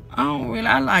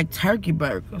 I like turkey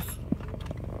burgers.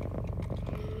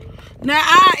 Now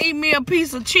I eat me a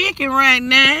piece of chicken right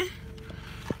now.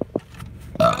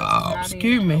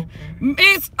 Excuse me.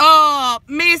 Miss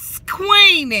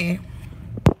Queenie.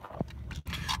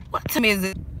 What time is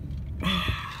it?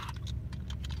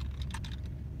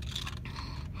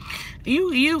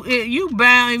 You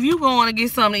bound, if you going to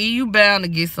get something to eat, you bound to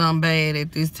get something bad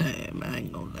at this time. I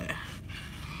ain't gonna lie.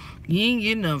 You ain't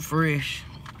getting nothing fresh.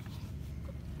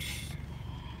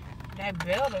 That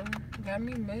better got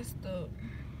me messed up.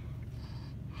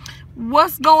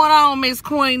 What's going on, Miss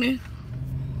Queenie?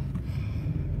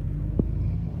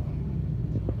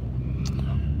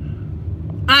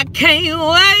 I can't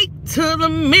wait till the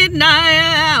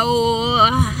midnight hour.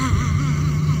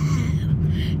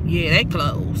 Yeah, they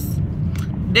closed.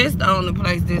 That's the only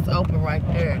place that's open right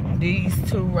there. These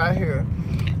two right here.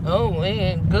 Oh,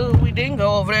 man, good. We didn't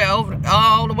go over there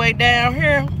all the way down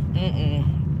here.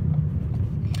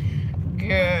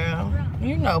 Girl,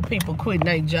 you know people quitting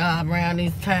their job around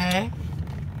this time.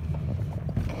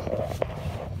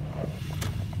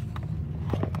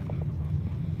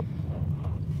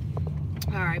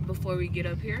 All right, before we get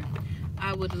up here,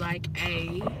 I would like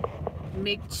a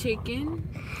McChicken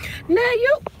Now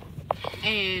you.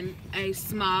 and a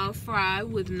small fry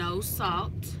with no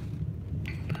salt,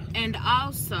 and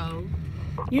also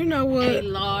You know what? a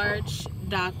large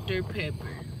Dr. Pepper.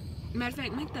 Matter of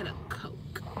fact, make that a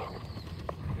Coke.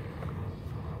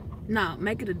 No,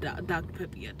 make it a Dr.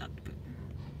 Pepper. Yeah, Dr. Pepper.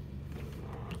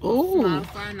 Ooh, Small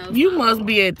fry, no you salt. must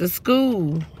be at the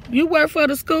school. You work for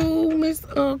the school, Miss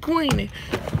Queenie?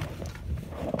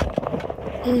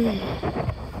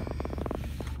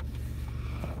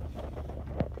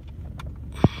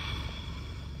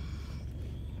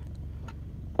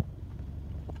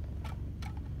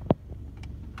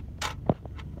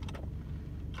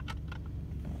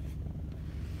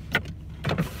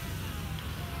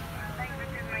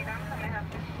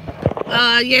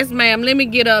 Yes, ma'am. Let me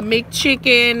get a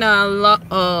McChicken.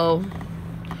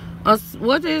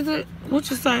 What is it? What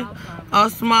you say? A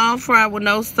small fry with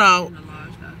no salt And a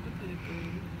large Dr.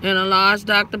 Pepper. and a large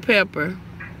Dr. Pepper.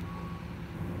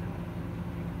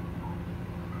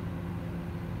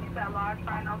 You said large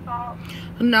fry, no salt?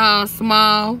 No,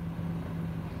 small.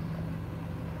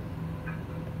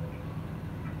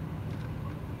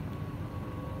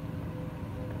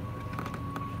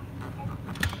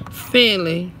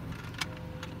 Finley,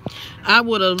 I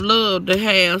would have loved to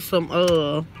have some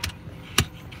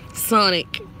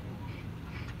Sonic.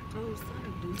 Oh,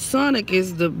 son, Sonic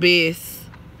is the best.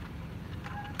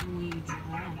 when you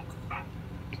drunk.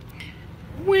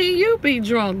 When you be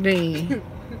drunk then.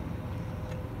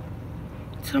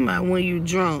 Talking about when you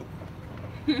drunk.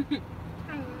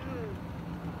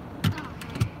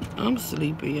 I'm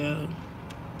sleepy, y'all.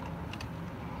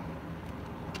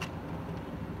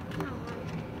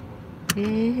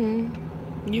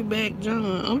 You back,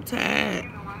 John. I'm tired.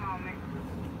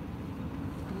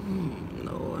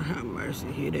 Lord have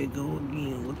mercy. Here they go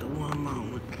again with the one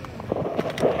moment.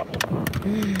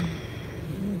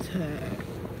 I'm tired.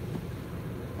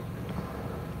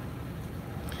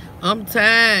 I'm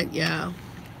tired, y'all.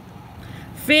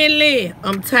 Finley,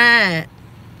 I'm tired.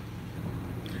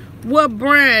 What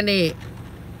Brian at?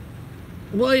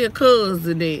 Where your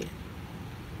cousin at?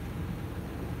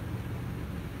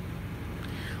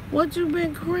 What you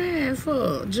been crying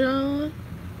for, John?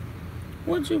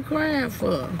 What you crying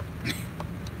for?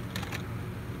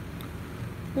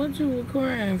 What you were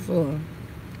crying for?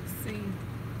 See,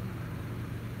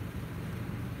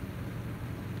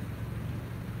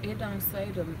 it don't say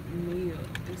the meal.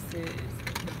 It says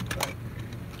the plate.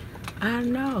 I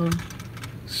know.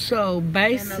 So And a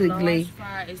basically, large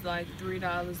fry is like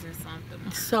 $3 and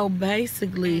something. so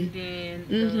basically, And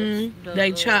then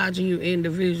they charging you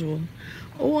individual.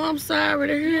 Oh, I'm sorry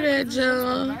to hear that, The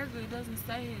John. burger, it doesn't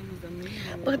say it was a meal.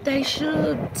 But they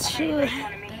should.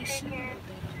 They should.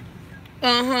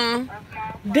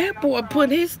 That boy put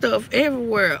his stuff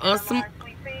everywhere. A large sweet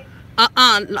tea?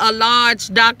 A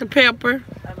large Dr. Pepper.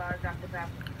 A large Dr. Pepper.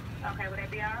 Okay, would that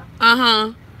be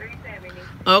all?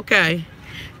 $3.70. Okay.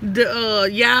 The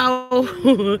y'all,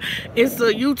 it's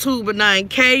a YouTuber named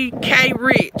K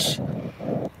Rich.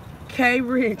 K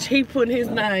Rich, he put his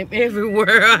name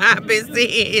everywhere. I've been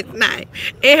seeing his name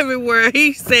everywhere.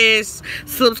 He says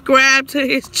subscribe to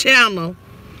his channel.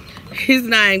 His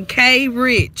name K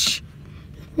Rich.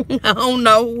 I don't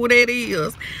know who that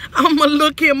is. I'm gonna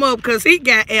look him up because he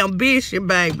got ambition,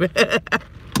 baby.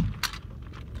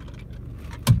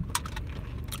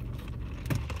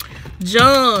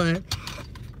 John,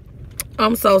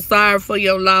 I'm so sorry for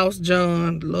your loss,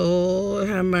 John. Lord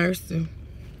have mercy.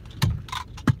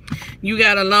 You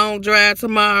got a long drive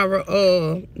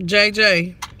tomorrow,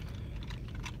 JJ.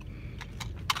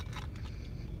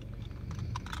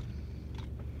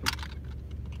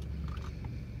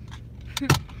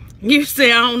 You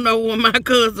say I don't know where my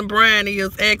cousin Brian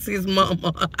is. Ask his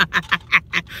mama.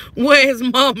 Where's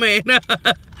mama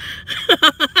at?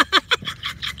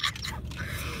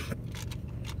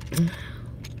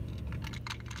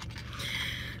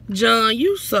 John,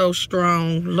 you so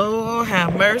strong. Lord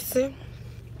have mercy.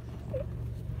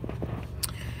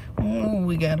 Ooh,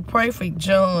 we gotta pray for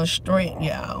John's strength,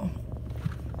 y'all.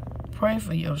 Pray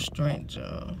for your strength,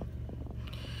 John.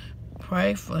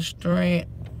 Pray for strength.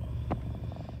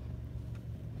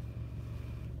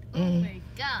 Oh my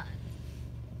God.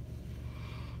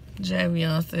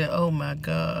 Javion said, oh my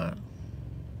God.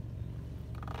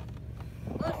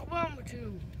 What's wrong with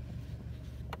you?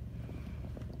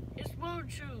 What's wrong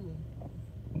with you?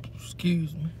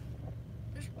 Excuse me.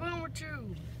 What's wrong with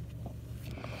you?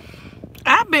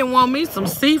 I've been wanting me some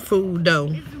seafood though.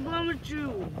 What's wrong with you?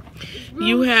 What's wrong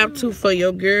You with have you? to for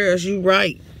your girls. You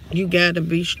right. You gotta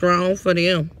be strong for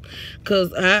them.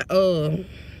 Cause I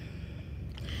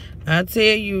tell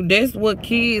you, that's what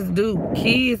kids do.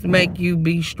 Kids make you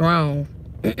be strong.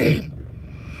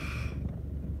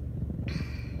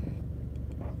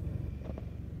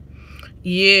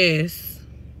 Yes.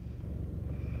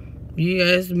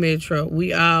 Yes, Metro.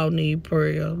 We all need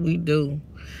prayer. We do.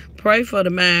 Pray for the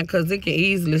mind because it can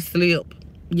easily slip.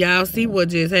 Y'all see what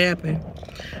just happened.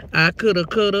 I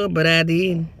coulda, but I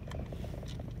didn't.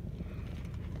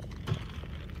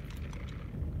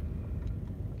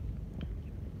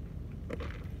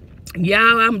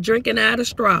 Y'all, I'm drinking out of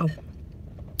straw.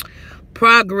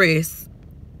 Progress.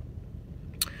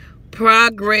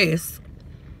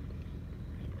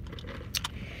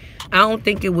 I don't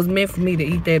think it was meant for me to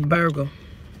eat that burger.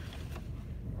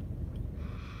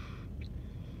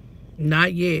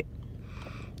 Not yet.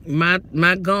 My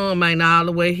gum ain't all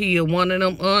the way here. One of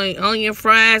them onion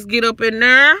fries get up in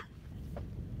there.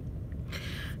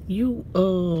 You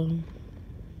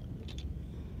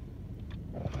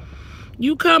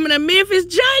coming to Memphis,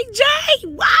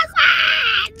 JJ? What's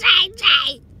up,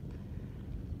 JJ?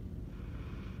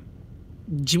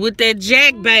 With that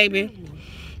Jack, baby.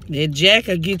 That Jack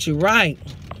will get you right.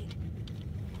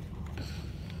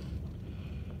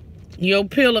 Your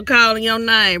pillow calling your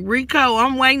name. Rico,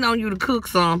 I'm waiting on you to cook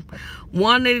some.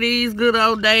 One of these good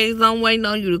old days, I'm waiting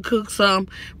on you to cook some.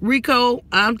 Rico,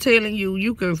 I'm telling you,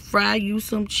 you can fry you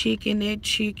some chicken. That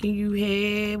chicken you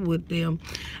had with them.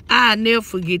 I'll never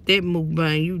forget that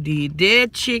mukbang you did.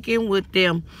 That chicken with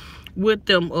them,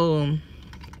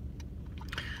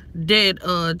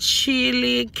 that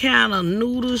chili kind of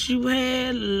noodles you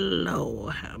had.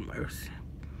 Lord have mercy.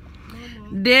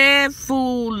 That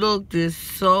food looked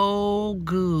so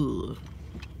good.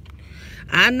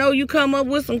 I know you come up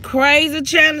with some crazy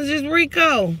challenges,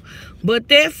 Rico, but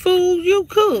that food you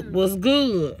cooked was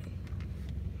good.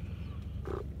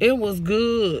 It was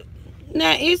good.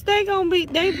 Now, is they gonna be,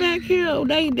 they back here,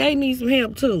 they need some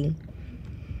help too.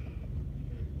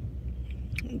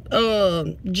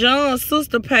 John's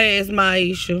sister passed,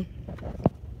 Maisha.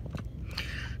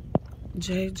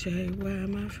 JJ, where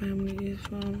my family is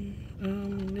from,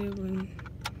 living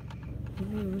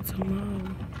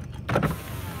tomorrow.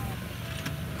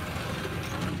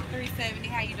 370,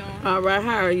 how you doing? All right,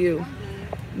 how are you?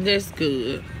 That's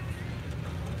good.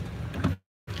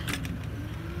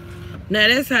 Now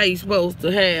that's how you supposed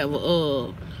to have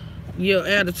your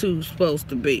attitude supposed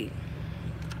to be.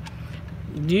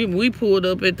 We pulled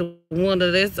up at the one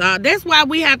of that's why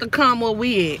we have to come where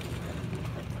we at.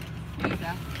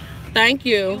 Thank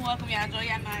you. You're welcome, y'all. Enjoy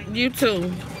your night. You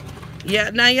too. Yeah,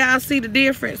 now y'all see the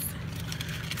difference.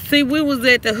 See, we was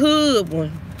at the hood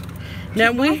one.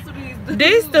 Now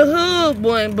this the hood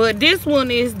one, but this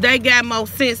one is, they got more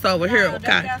sense over here,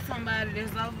 okay? They got somebody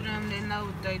that's over them that know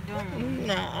what they doing.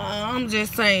 Nah, I'm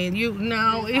just saying,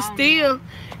 it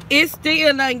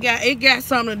still ain't got, it got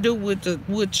something to do with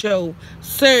your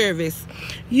service.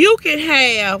 You can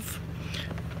have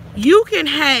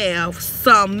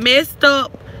some messed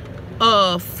up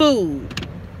food.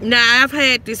 Now, I've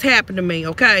had this happen to me,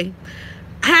 okay?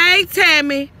 Hey,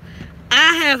 Tammy,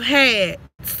 I have had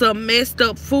some messed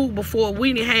up food before.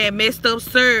 We had messed up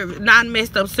service, not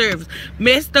messed up service.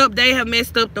 They have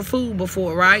messed up the food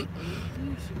before, right?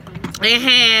 And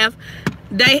have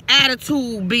their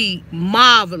attitude be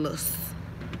marvelous.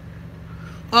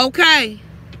 Okay?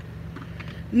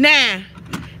 Now,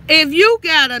 if you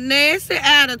got a nasty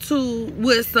attitude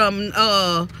with some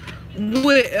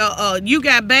you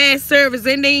got bad service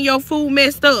and then your food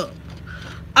messed up,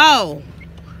 oh,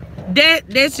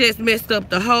 that's just messed up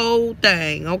the whole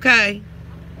thing, okay?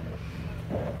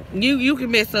 You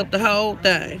can mess up the whole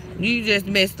thing. You just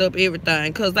messed up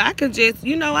everything. Cause I could just,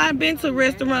 I've been to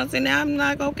restaurants and I'm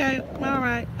like, okay, all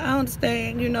right, I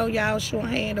understand, y'all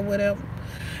shorthand or whatever.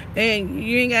 And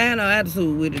you ain't got no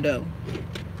attitude with it though.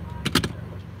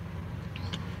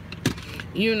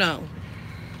 You know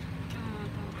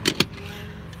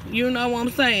what I'm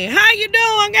saying? How you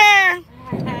doing, girl?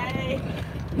 Hey.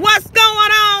 What's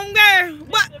going on, girl?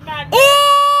 What?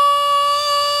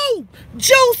 Ooh,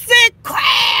 juicy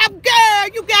crab, girl.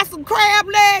 You got some crab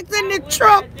legs in the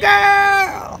truck,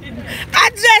 girl. I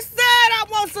just said I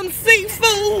want some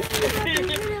seafood.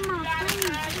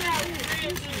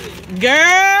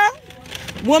 Girl,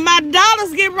 when my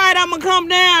dollars get right, I'm gonna come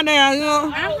down there,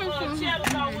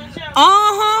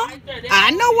 I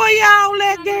know where y'all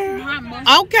at, girl.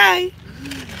 Okay.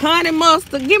 Honey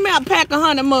mustard. Give me a pack of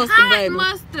honey mustard, baby.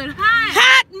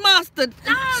 Hot mustard.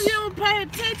 Oh, you don't pay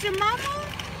attention, mama.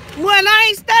 Well, I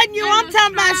ain't studying you. I'm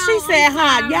talking about, she said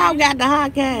hot. Y'all got the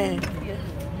hot kind.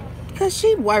 Cause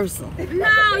she worse.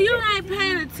 No, you ain't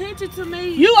paying attention to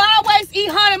me. You always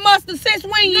eat honey mustard. Since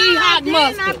when you eat hot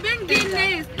mustard? I've been getting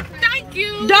this. Thank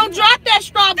you. Don't drop that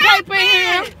straw paper in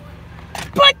here.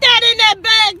 Put that in that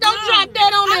bag. Don't drop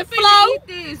that on that floor. Eat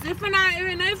this. If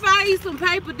I eat some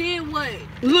paper, then what?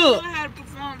 Look. I know how to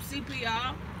perform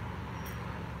CPR.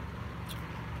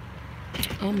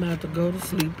 I'm about to go to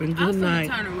sleep and good I'm night.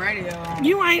 Turn the radio on.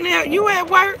 You ain't there. You at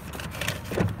work?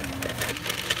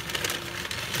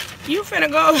 You finna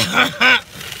go.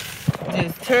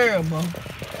 Just terrible.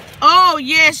 Oh,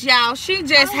 yes, y'all. She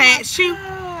just had...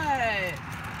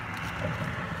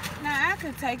 Now, I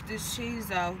could take this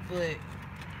cheese off, but...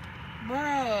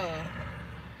 Bruh.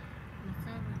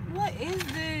 What is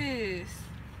this?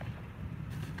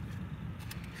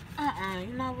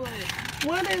 You know what?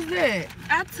 What is that?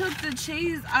 I took the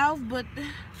cheese off, but...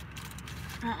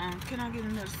 Can I get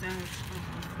another sandwich?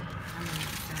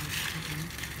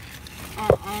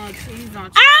 Cheese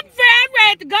on cheese. I'm very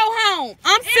ready to go home.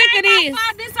 I'm sick of this.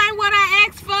 This ain't what I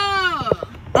asked for.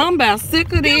 I'm about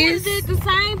sick of We this. did the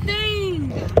same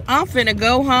thing. I'm finna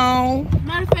go home.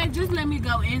 Matter of fact, just let me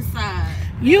go inside.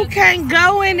 You can't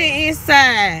go in the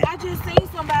inside. I just seen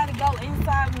somebody go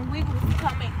inside when we was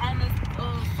coming on this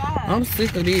side. I'm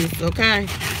sick of this, okay?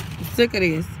 I'm sick of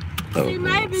this. See,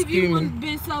 maybe if you wouldn't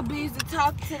been so busy to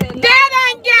talk to that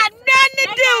ain't got nothing to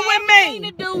do with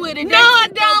me. to do with it. No,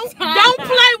 it don't. Don't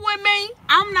play with me.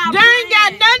 I'm not That ain't got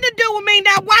playing. nothing to do with me.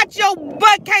 Now watch your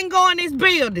butt can't go in this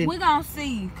building. We gonna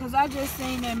see, cause I just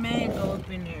seen that man go up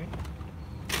in there.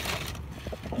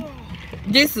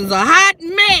 This is a hot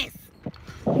mess.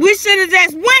 We should have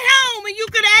just went home and you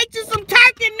could have ate you some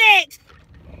turkey next.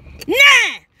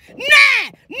 Nah.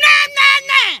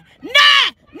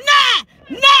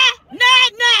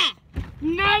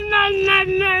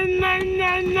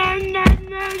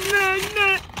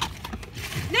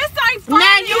 This ain't funny.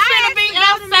 Now you finna be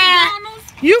outside.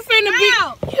 You finna be.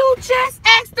 You just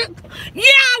asked the.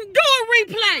 Y'all do a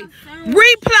replay.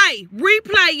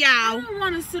 Replay, I y'all. don't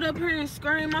want to sit up here and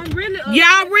scream. I'm really upset.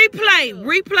 Y'all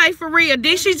replay for real.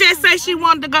 Did she just say she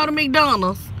wanted to go to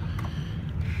McDonald's?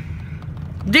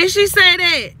 Did she say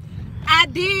that? I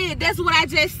did. That's what I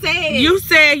just said. You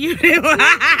said you didn't.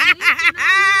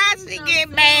 She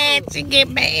get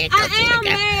mad. I am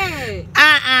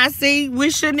mad. See, we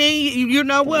shouldn't. You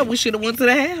know what? We should have went to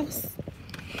the house.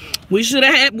 We should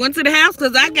have went to the house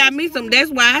because I got me some. That's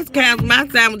why I canceled my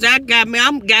sandwich. I got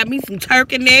me some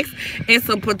turkey necks and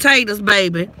some potatoes,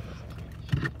 baby.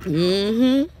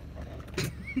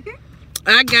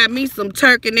 I got me some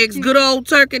turkey necks, good old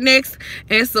turkey necks,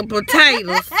 and some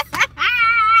potatoes.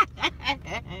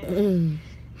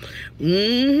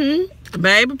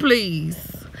 Baby, please.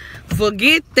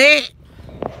 Forget that.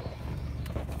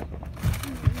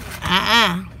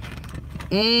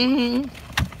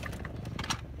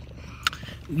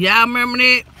 Y'all remember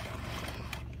that?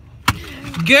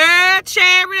 Girl,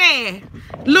 Charity.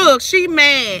 Look, she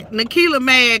mad. Nikila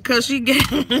mad because she get...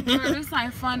 Girl, this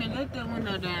ain't funny. Let that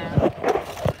window down.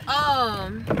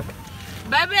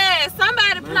 Baby,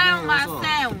 somebody play with my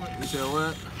sandwich. You said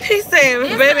what? He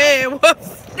said, baby,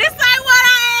 what's... This ain't what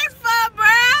I asked for,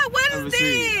 bro. What is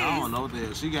this? I don't know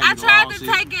that. She got I tried to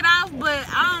take it off, but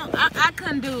I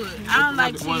couldn't do it. I don't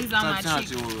like cheese on my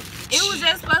chicken. It was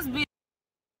just supposed to be.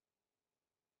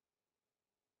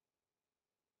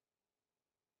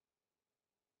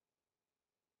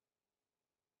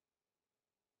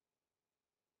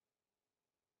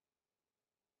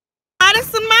 Light us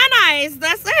some mayonnaise,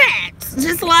 that's it.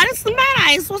 Just light us some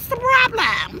mayonnaise. What's the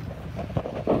problem?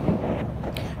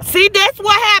 See, that's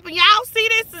what happened. Y'all see,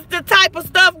 this is the type of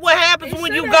stuff what happens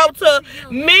when you go to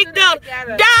McDonald's.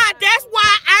 Dad, that's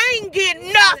why I ain't get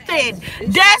nothing.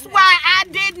 That's why I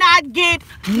did not get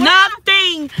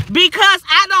nothing, because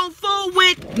I don't fool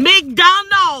with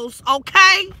McDonald's,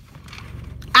 okay?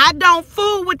 I don't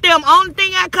fool with them. Only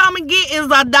thing I come and get is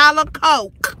 $1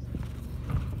 Coke.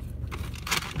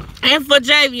 And for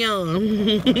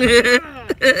Javion.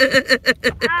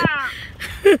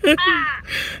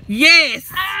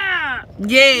 Yes.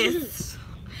 Yes.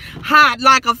 Hot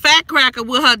like a fat cracker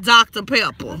with her Dr.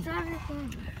 Pepper.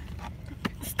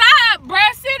 Stop,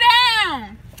 bruh. Sit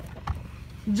down.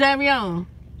 Javion.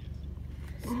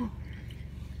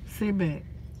 Sit back.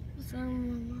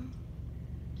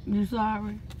 You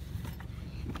sorry?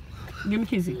 Give me a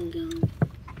kissy.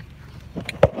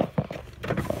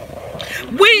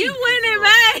 You winning,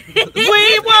 man.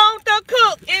 We want the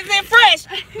cook. Is it fresh?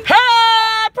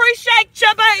 Hey, appreciate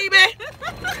you, baby.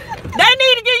 They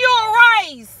need to give you a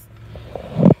raise.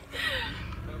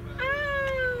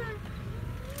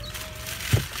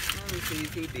 Let me see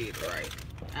if he did right.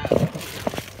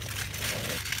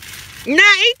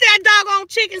 Now eat that doggone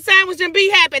chicken sandwich and be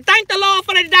happy. Thank the Lord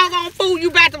for the doggone food you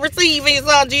about to receive in His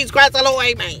Son Jesus Christ, our Lord,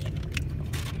 amen.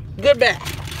 Goodbye.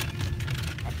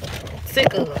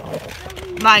 Sick of her.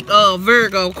 Like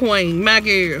Virgo Queen, my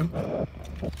girl.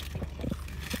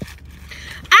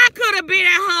 I could have been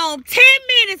at home 10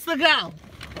 minutes ago.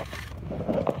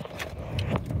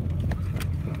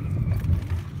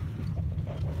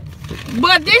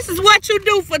 But this is what you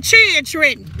do for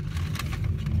children.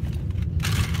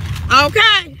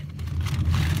 Okay.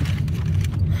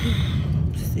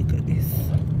 Sick of this.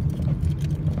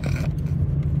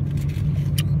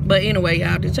 But anyway,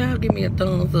 y'all, did y'all give me a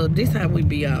thumbs up? This how we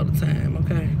be all the time,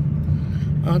 okay?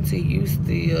 Until you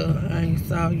still ain't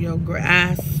saw your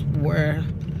I swear.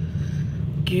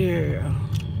 Girl,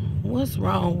 what's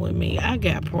wrong with me? I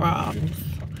got problems.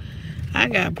 I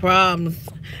got problems.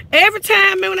 Every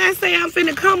time when I say I'm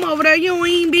finna come over there, you don't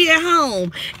even be at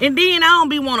home. And then I don't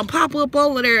be want to pop up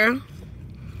over there.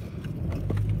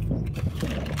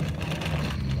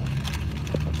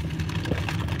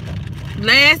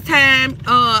 Last time,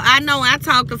 I know I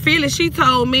talked to Phyllis. She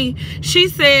told me, she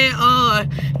said,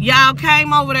 y'all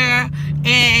came over there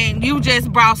and you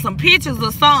just brought some pictures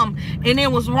or something. And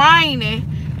it was raining.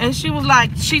 And she was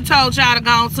like, she told y'all to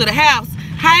go on to the house.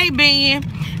 Hey, Ben.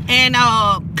 And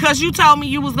cause you told me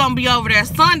you was gonna be over there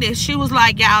Sunday, she was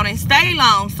like, y'all didn't stay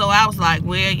long. So I was like,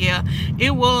 well, yeah,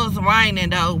 it was raining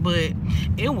though, but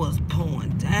it was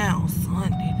pouring down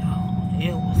Sunday though.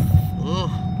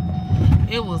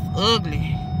 It was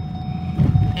ugly.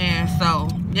 And so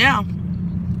yeah,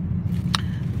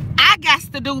 I got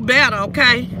to do better,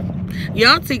 okay? Your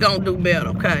auntie gonna do better,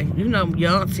 okay? You know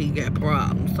your auntie got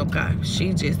problems, okay?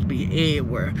 She just be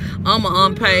everywhere. I'm an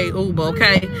unpaid Uber,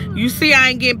 okay? You see I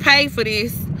ain't getting paid for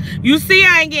this. You see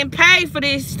I ain't getting paid for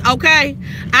this, okay?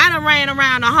 I done ran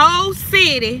around the whole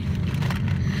city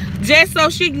just so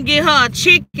she can get her a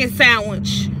chicken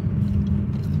sandwich.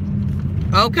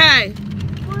 Okay?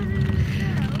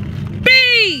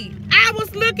 B, I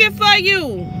was looking for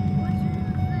you.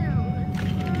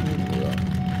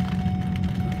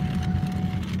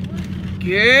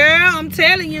 Girl, I'm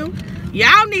telling you,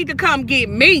 y'all need to come get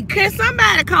me. Can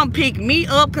somebody come pick me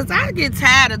up? Because I get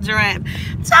tired of driving.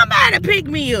 Somebody pick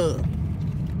me up.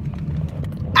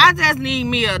 I just need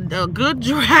me a good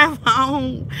drive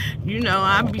home. You know,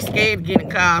 I be scared to get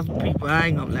in cars with people. I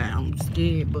ain't gonna lie, I'm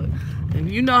scared. But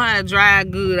if you know how to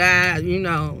drive good,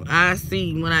 I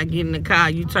see when I get in the car,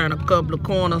 you turn a couple of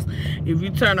corners. If you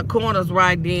turn the corners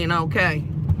right, then okay,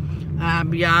 I'll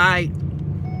be all right.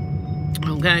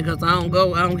 Okay, because I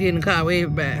don't get in the car with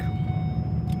everybody.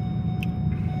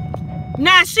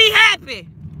 Now she happy.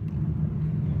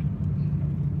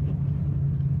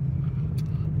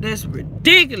 That's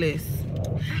ridiculous.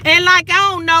 And like,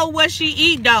 I don't know what she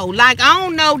eat though. Like, I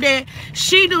don't know that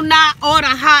she do not order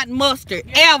hot mustard.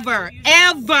 Ever.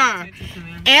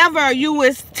 You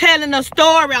was telling a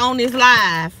story on this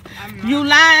live. You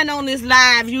lying on this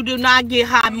live. You do not get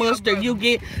hot mustard.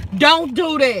 Don't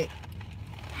do that.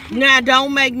 Now,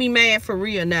 don't make me mad for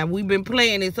real. Now, we've been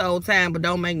playing this whole time, but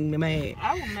don't make me mad.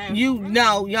 You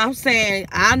know what I'm saying?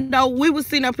 I know we was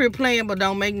sitting up here playing, but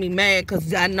don't make me mad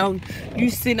because I know you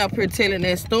sitting up here telling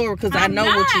that story because I know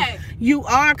what you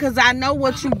are, because I know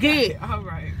what you get. All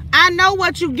right. I know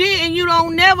what you get, and you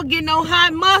don't never get no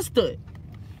hot mustard.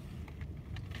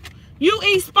 You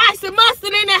eat spicy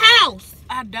mustard in the house.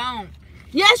 I don't.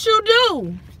 Yes, you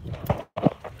do.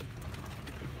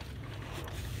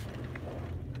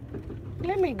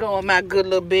 Let me go in my good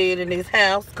little bed in this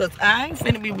house, because I ain't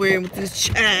finna be wearing with this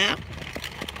child.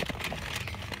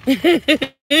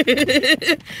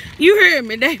 You heard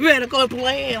me. They better quit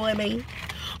playing with me.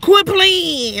 Quit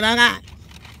playing. I'm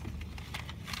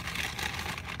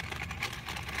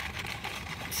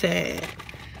tired.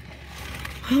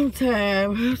 I'm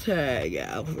tired,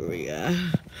 y'all, for real.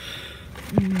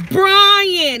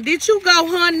 Brian, did you go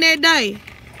hunting that day?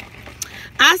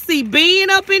 I see Ben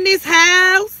up in this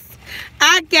house.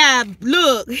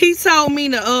 Look, he told me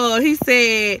he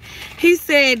said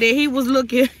that he was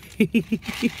looking.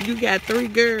 You got 3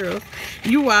 girls.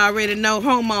 You already know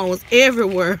hormones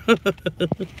everywhere.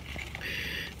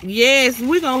 Yes,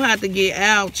 we're gonna have to get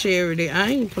out, Charity. I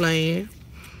ain't playing.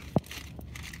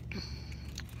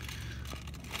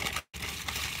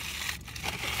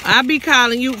 I be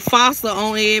calling you Foster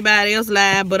on everybody else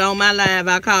live, but on my live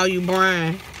I call you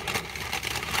Brian.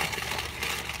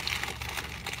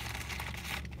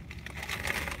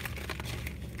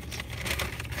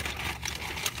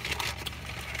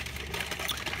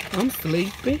 I'm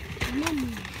sleepy.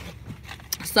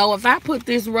 So if I put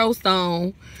this roast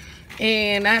on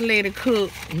and I let it cook,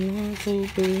 1, 2,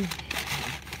 3,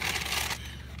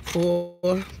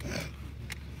 4.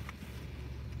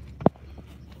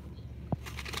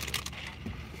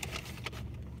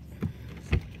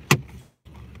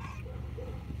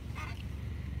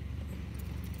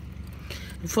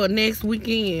 For next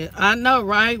weekend. I know,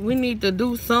 right? We need to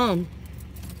do something.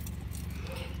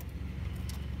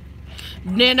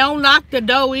 Then don't lock the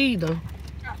door either.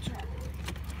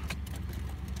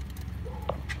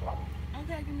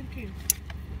 Okay, give me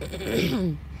the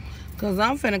key. Cause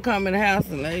I'm finna come in the house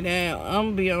and lay down. I'm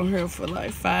gonna be on here for like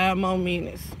 5 more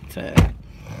minutes. Time.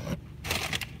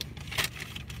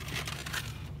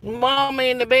 Mama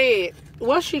in the bed.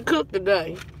 What she cooked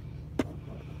today?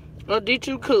 Or did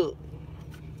you cook?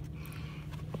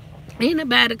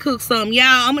 Anybody cook something? Y'all,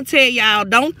 I'm gonna tell y'all,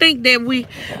 don't think that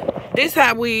this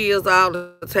how we is all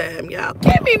the time, y'all.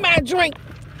 Give me my drink.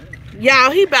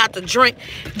 Y'all, he about to drink.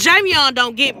 Javion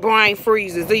don't get brain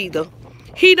freezes either.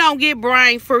 He don't get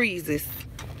brain freezes.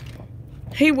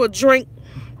 He will drink.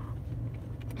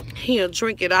 He'll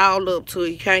drink it all up till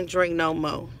he can't drink no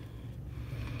more.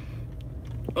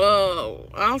 Oh,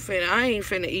 I ain't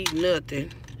finna eat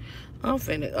nothing. I'm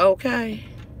finna, okay.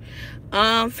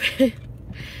 I'm finna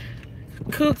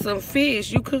cook some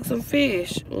fish. You cook some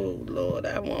fish. Oh, Lord,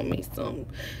 I want me some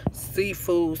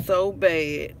seafood so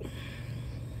bad.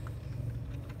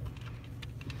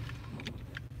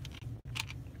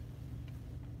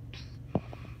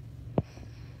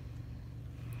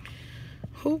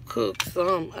 Who cooks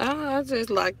some? I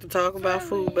just like to talk about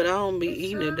food, but I don't be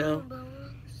eating it, though.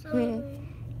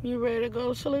 You ready to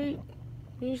go sleep?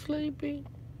 You sleepy?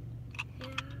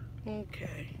 Yeah.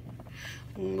 Okay.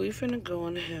 We finna go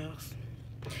in the house.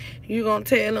 You gonna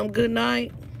tell them good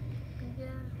night? Yeah.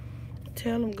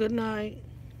 Tell them good night.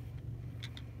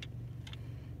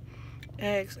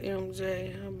 Ask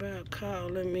MJ about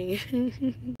calling me.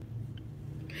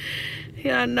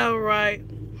 Yeah, I know, right?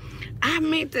 I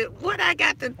meant to. What I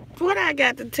got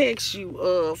to text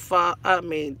you for?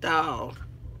 Dog.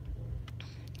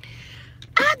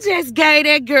 I just gave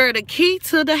that girl the key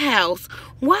to the house.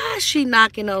 Why is she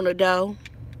knocking on the door?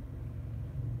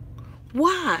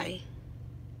 Why?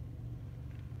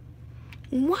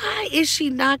 Why is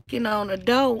she knocking on the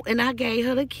door and I gave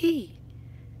her the key?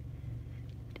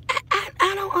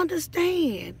 I don't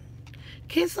understand.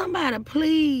 Can somebody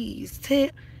please tell?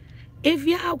 If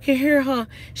y'all can hear her,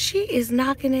 she is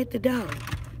knocking at the door.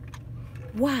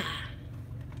 Why?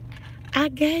 I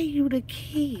gave you the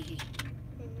key.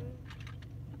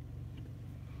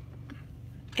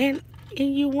 And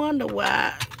you wonder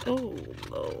why. Oh,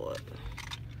 Lord.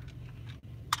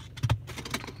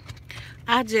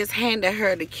 I just handed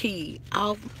her the key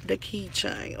off the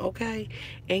keychain, okay?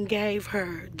 And gave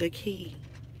her the key.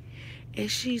 And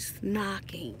she's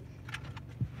knocking.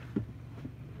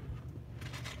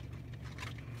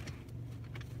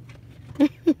 Okay.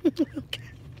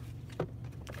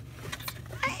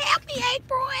 Help me,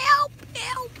 April. Help.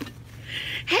 Help.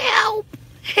 Help.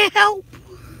 Help.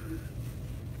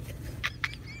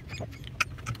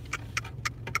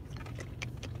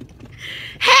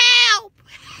 Help.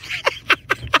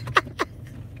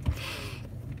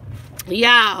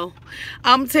 Y'all,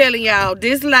 I'm telling y'all,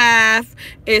 this live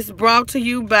is brought to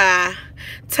you by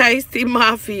Tasty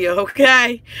Mafia,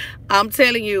 okay? I'm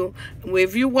telling you,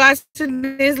 if you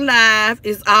watching this live,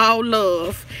 it's all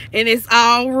love and it's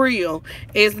all real.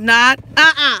 It's not,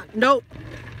 nope.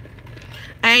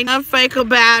 Ain't nothing fake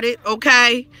about it,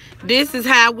 okay? This is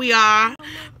how we are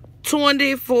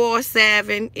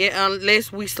 24/7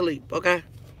 unless we sleep, okay?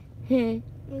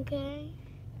 Okay.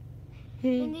 I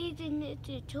need to hit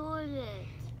the toilet.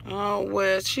 Oh,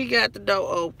 well, she got the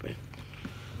door open.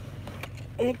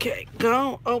 Okay, go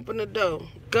on, open the door.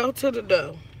 Go to the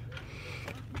door.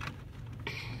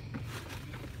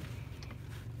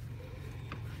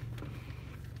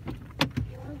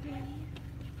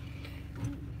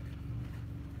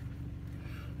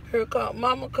 Here come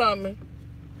Mama coming.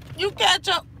 You catch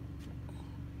up.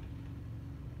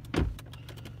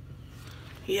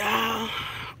 Y'all.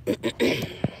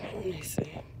 Let me see.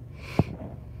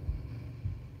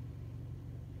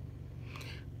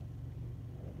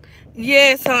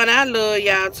 Yes, hon, I love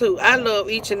y'all too. I love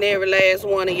each and every last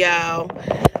one of y'all.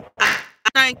 I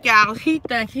thank y'all.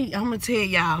 I'm gonna tell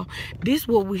y'all, this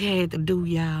what we had to do,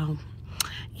 y'all.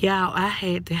 Y'all, I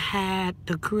had to hide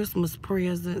the Christmas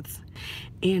presents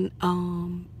in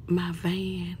my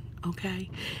van, okay?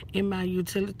 In my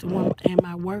utility one, in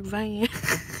my work van.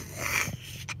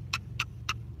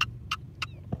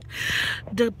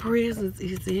 The presents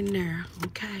is in there,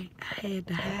 okay? I had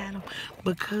to hide them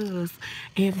because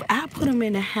if I put them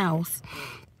in the house,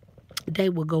 they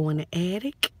would go in the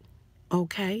attic,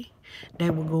 okay? They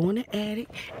would go in the attic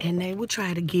and they would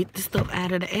try to get the stuff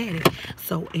out of the attic.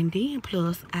 So, and then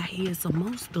plus, I hear some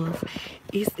more stuff.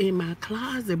 It's in my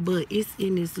closet, but it's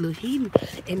in this little hidden,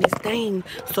 in this thing.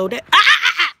 So that,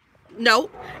 no,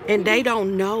 and they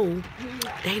don't know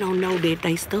that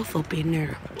they stuff up in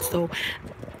there. So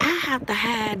I have to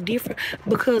hide different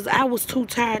because I was too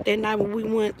tired that night when we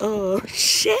went,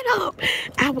 shut up.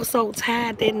 I was so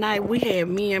tired that night.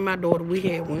 Me and my daughter, we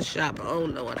had one shopping. Oh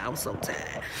Lord, I was so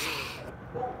tired.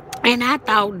 And I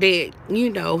thought that, you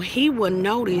know, he would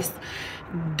notice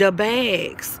the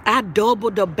bags. I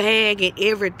doubled the bag and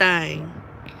everything.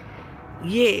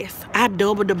 Yes, I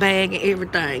doubled the bag and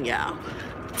everything, y'all.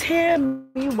 Tell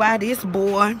me why this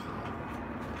boy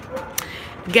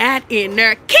got in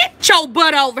there. Get your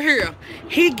butt over here.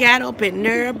 He got up in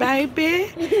there,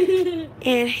 baby.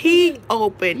 And he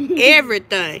opened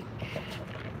everything.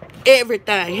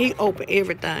 Everything. He opened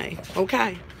everything.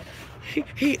 Okay?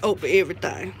 He opened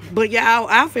everything. But y'all,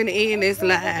 I'm finna end this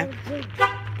live.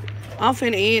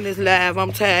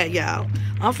 I'm tired, y'all.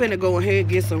 I'm finna go ahead and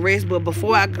get some rest. But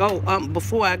before I go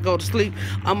to sleep,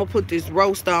 I'm gonna put this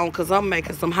roast on because I'm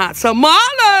making some hot tamales.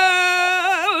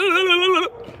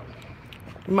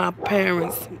 My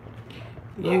parents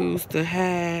used to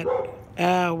have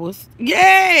ours.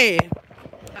 Yeah.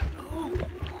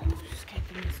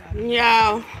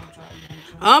 Y'all,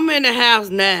 I'm in the house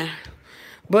now.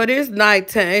 But it's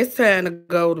nighttime. It's time to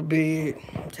go to bed.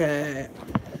 I'm tired.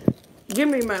 Give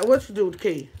me my, what you do with the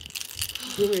key?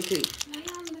 Give me the key. Lay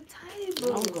on the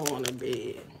table. I'm going to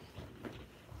bed.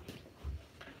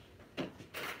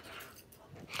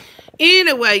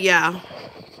 Anyway, y'all.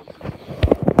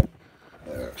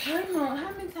 Wait a minute.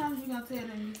 How many times you gonna tell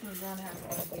them you finna go in the house and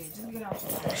go to bed? Just get off the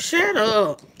phone. Shut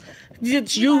up. You the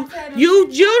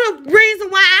reason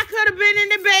why I could have been in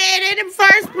the bed in the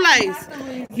first place.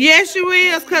 Yes, you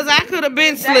is, because I could have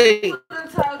been asleep. They could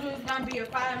have told you it's gonna be a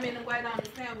 5-minute wait on the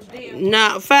sandwich deal.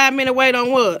 Nah, 5-minute wait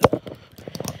on what?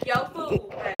 Your food,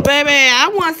 Baby, I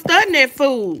wasn't studying that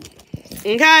food.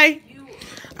 Okay?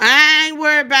 I ain't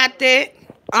worried about that.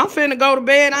 I'm finna go to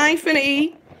bed. I ain't finna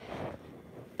eat.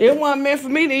 It wasn't meant for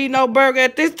me to eat no burger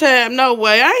at this time. No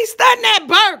way. I ain't studying that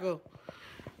burger.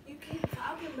 You keep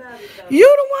talking about it, though. You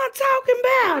the one talking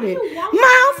about it. Ma,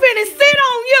 I'm finna sit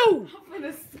on you. I'm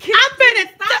finna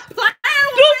stop playing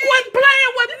with you. Quit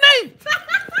playing with me.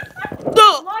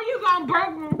 Look. Why you gonna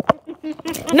burn me?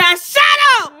 Now shut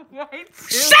up.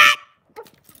 Shut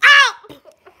up.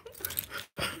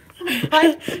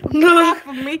 Look.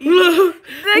 Me. Look.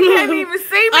 They can't even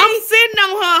see me. I'm sitting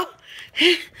on her.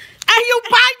 And you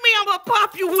bite me, I'm gonna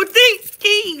pop you with these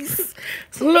keys.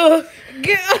 Look.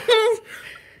 Get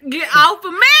off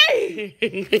of me.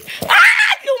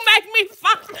 You make me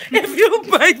fall. If you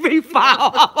make me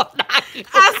fall all night.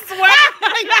 I swear.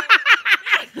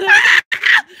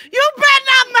 You better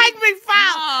not make me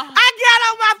fall. I got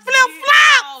on my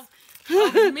flip-flops.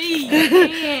 Off me,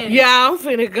 man. Yeah, I'm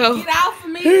finna go. Get off of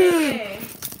me, man.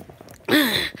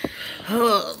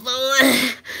 Oh, Lord.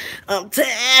 I'm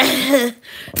tired.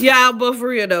 Y'all, but for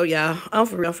real though, y'all. I'm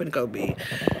for real. I'm finna go bed.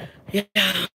 Yeah.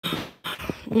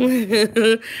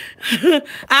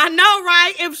 I know,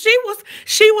 right? If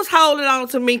she was holding on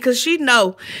to me because she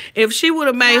know if she would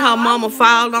have made her mama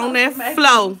fall on that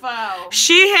floor,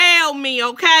 she held me,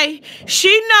 okay?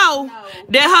 She know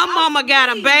that her mama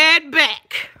got a bad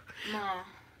back.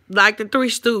 Like the Three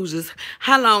Stooges.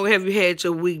 How long have you had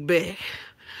your weak back?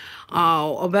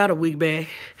 Oh, about a week back.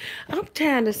 I'm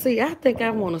trying to see. I think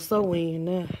I want to sew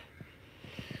in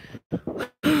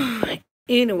now.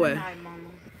 Anyway.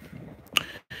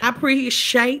 I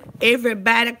appreciate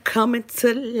everybody coming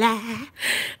to live.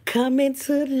 Coming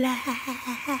to live.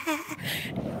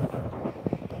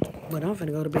 But I'm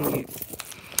finna go to bed.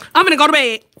 I'm finna go to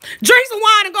bed. Drink some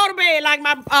water and go to bed, like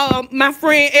my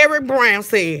friend Eric Brown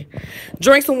said.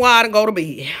 Drink some water and go to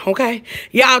bed, okay?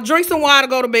 Y'all drink some water,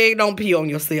 go to bed, don't pee on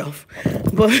yourself.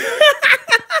 But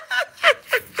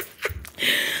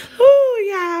ooh,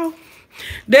 y'all.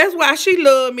 That's why she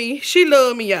love me. She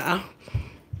love me, y'all.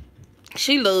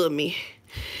 She love me.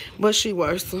 But she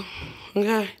worse.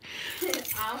 Okay?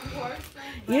 I'm worse.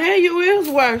 Yeah, you is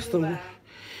worse.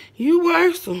 You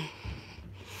worse.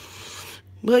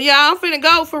 But y'all, I'm finna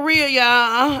go for real, y'all.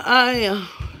 I am.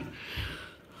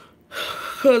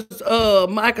 Cause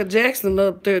Michael Jackson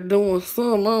up there doing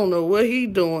something. I don't know what he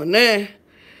doing now.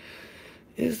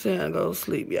 It's time to go to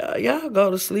sleep, y'all. Y'all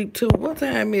go to sleep too. What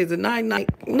time is it? Night, night.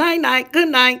 Night, night. Good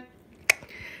night.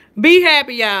 Be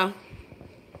happy, y'all.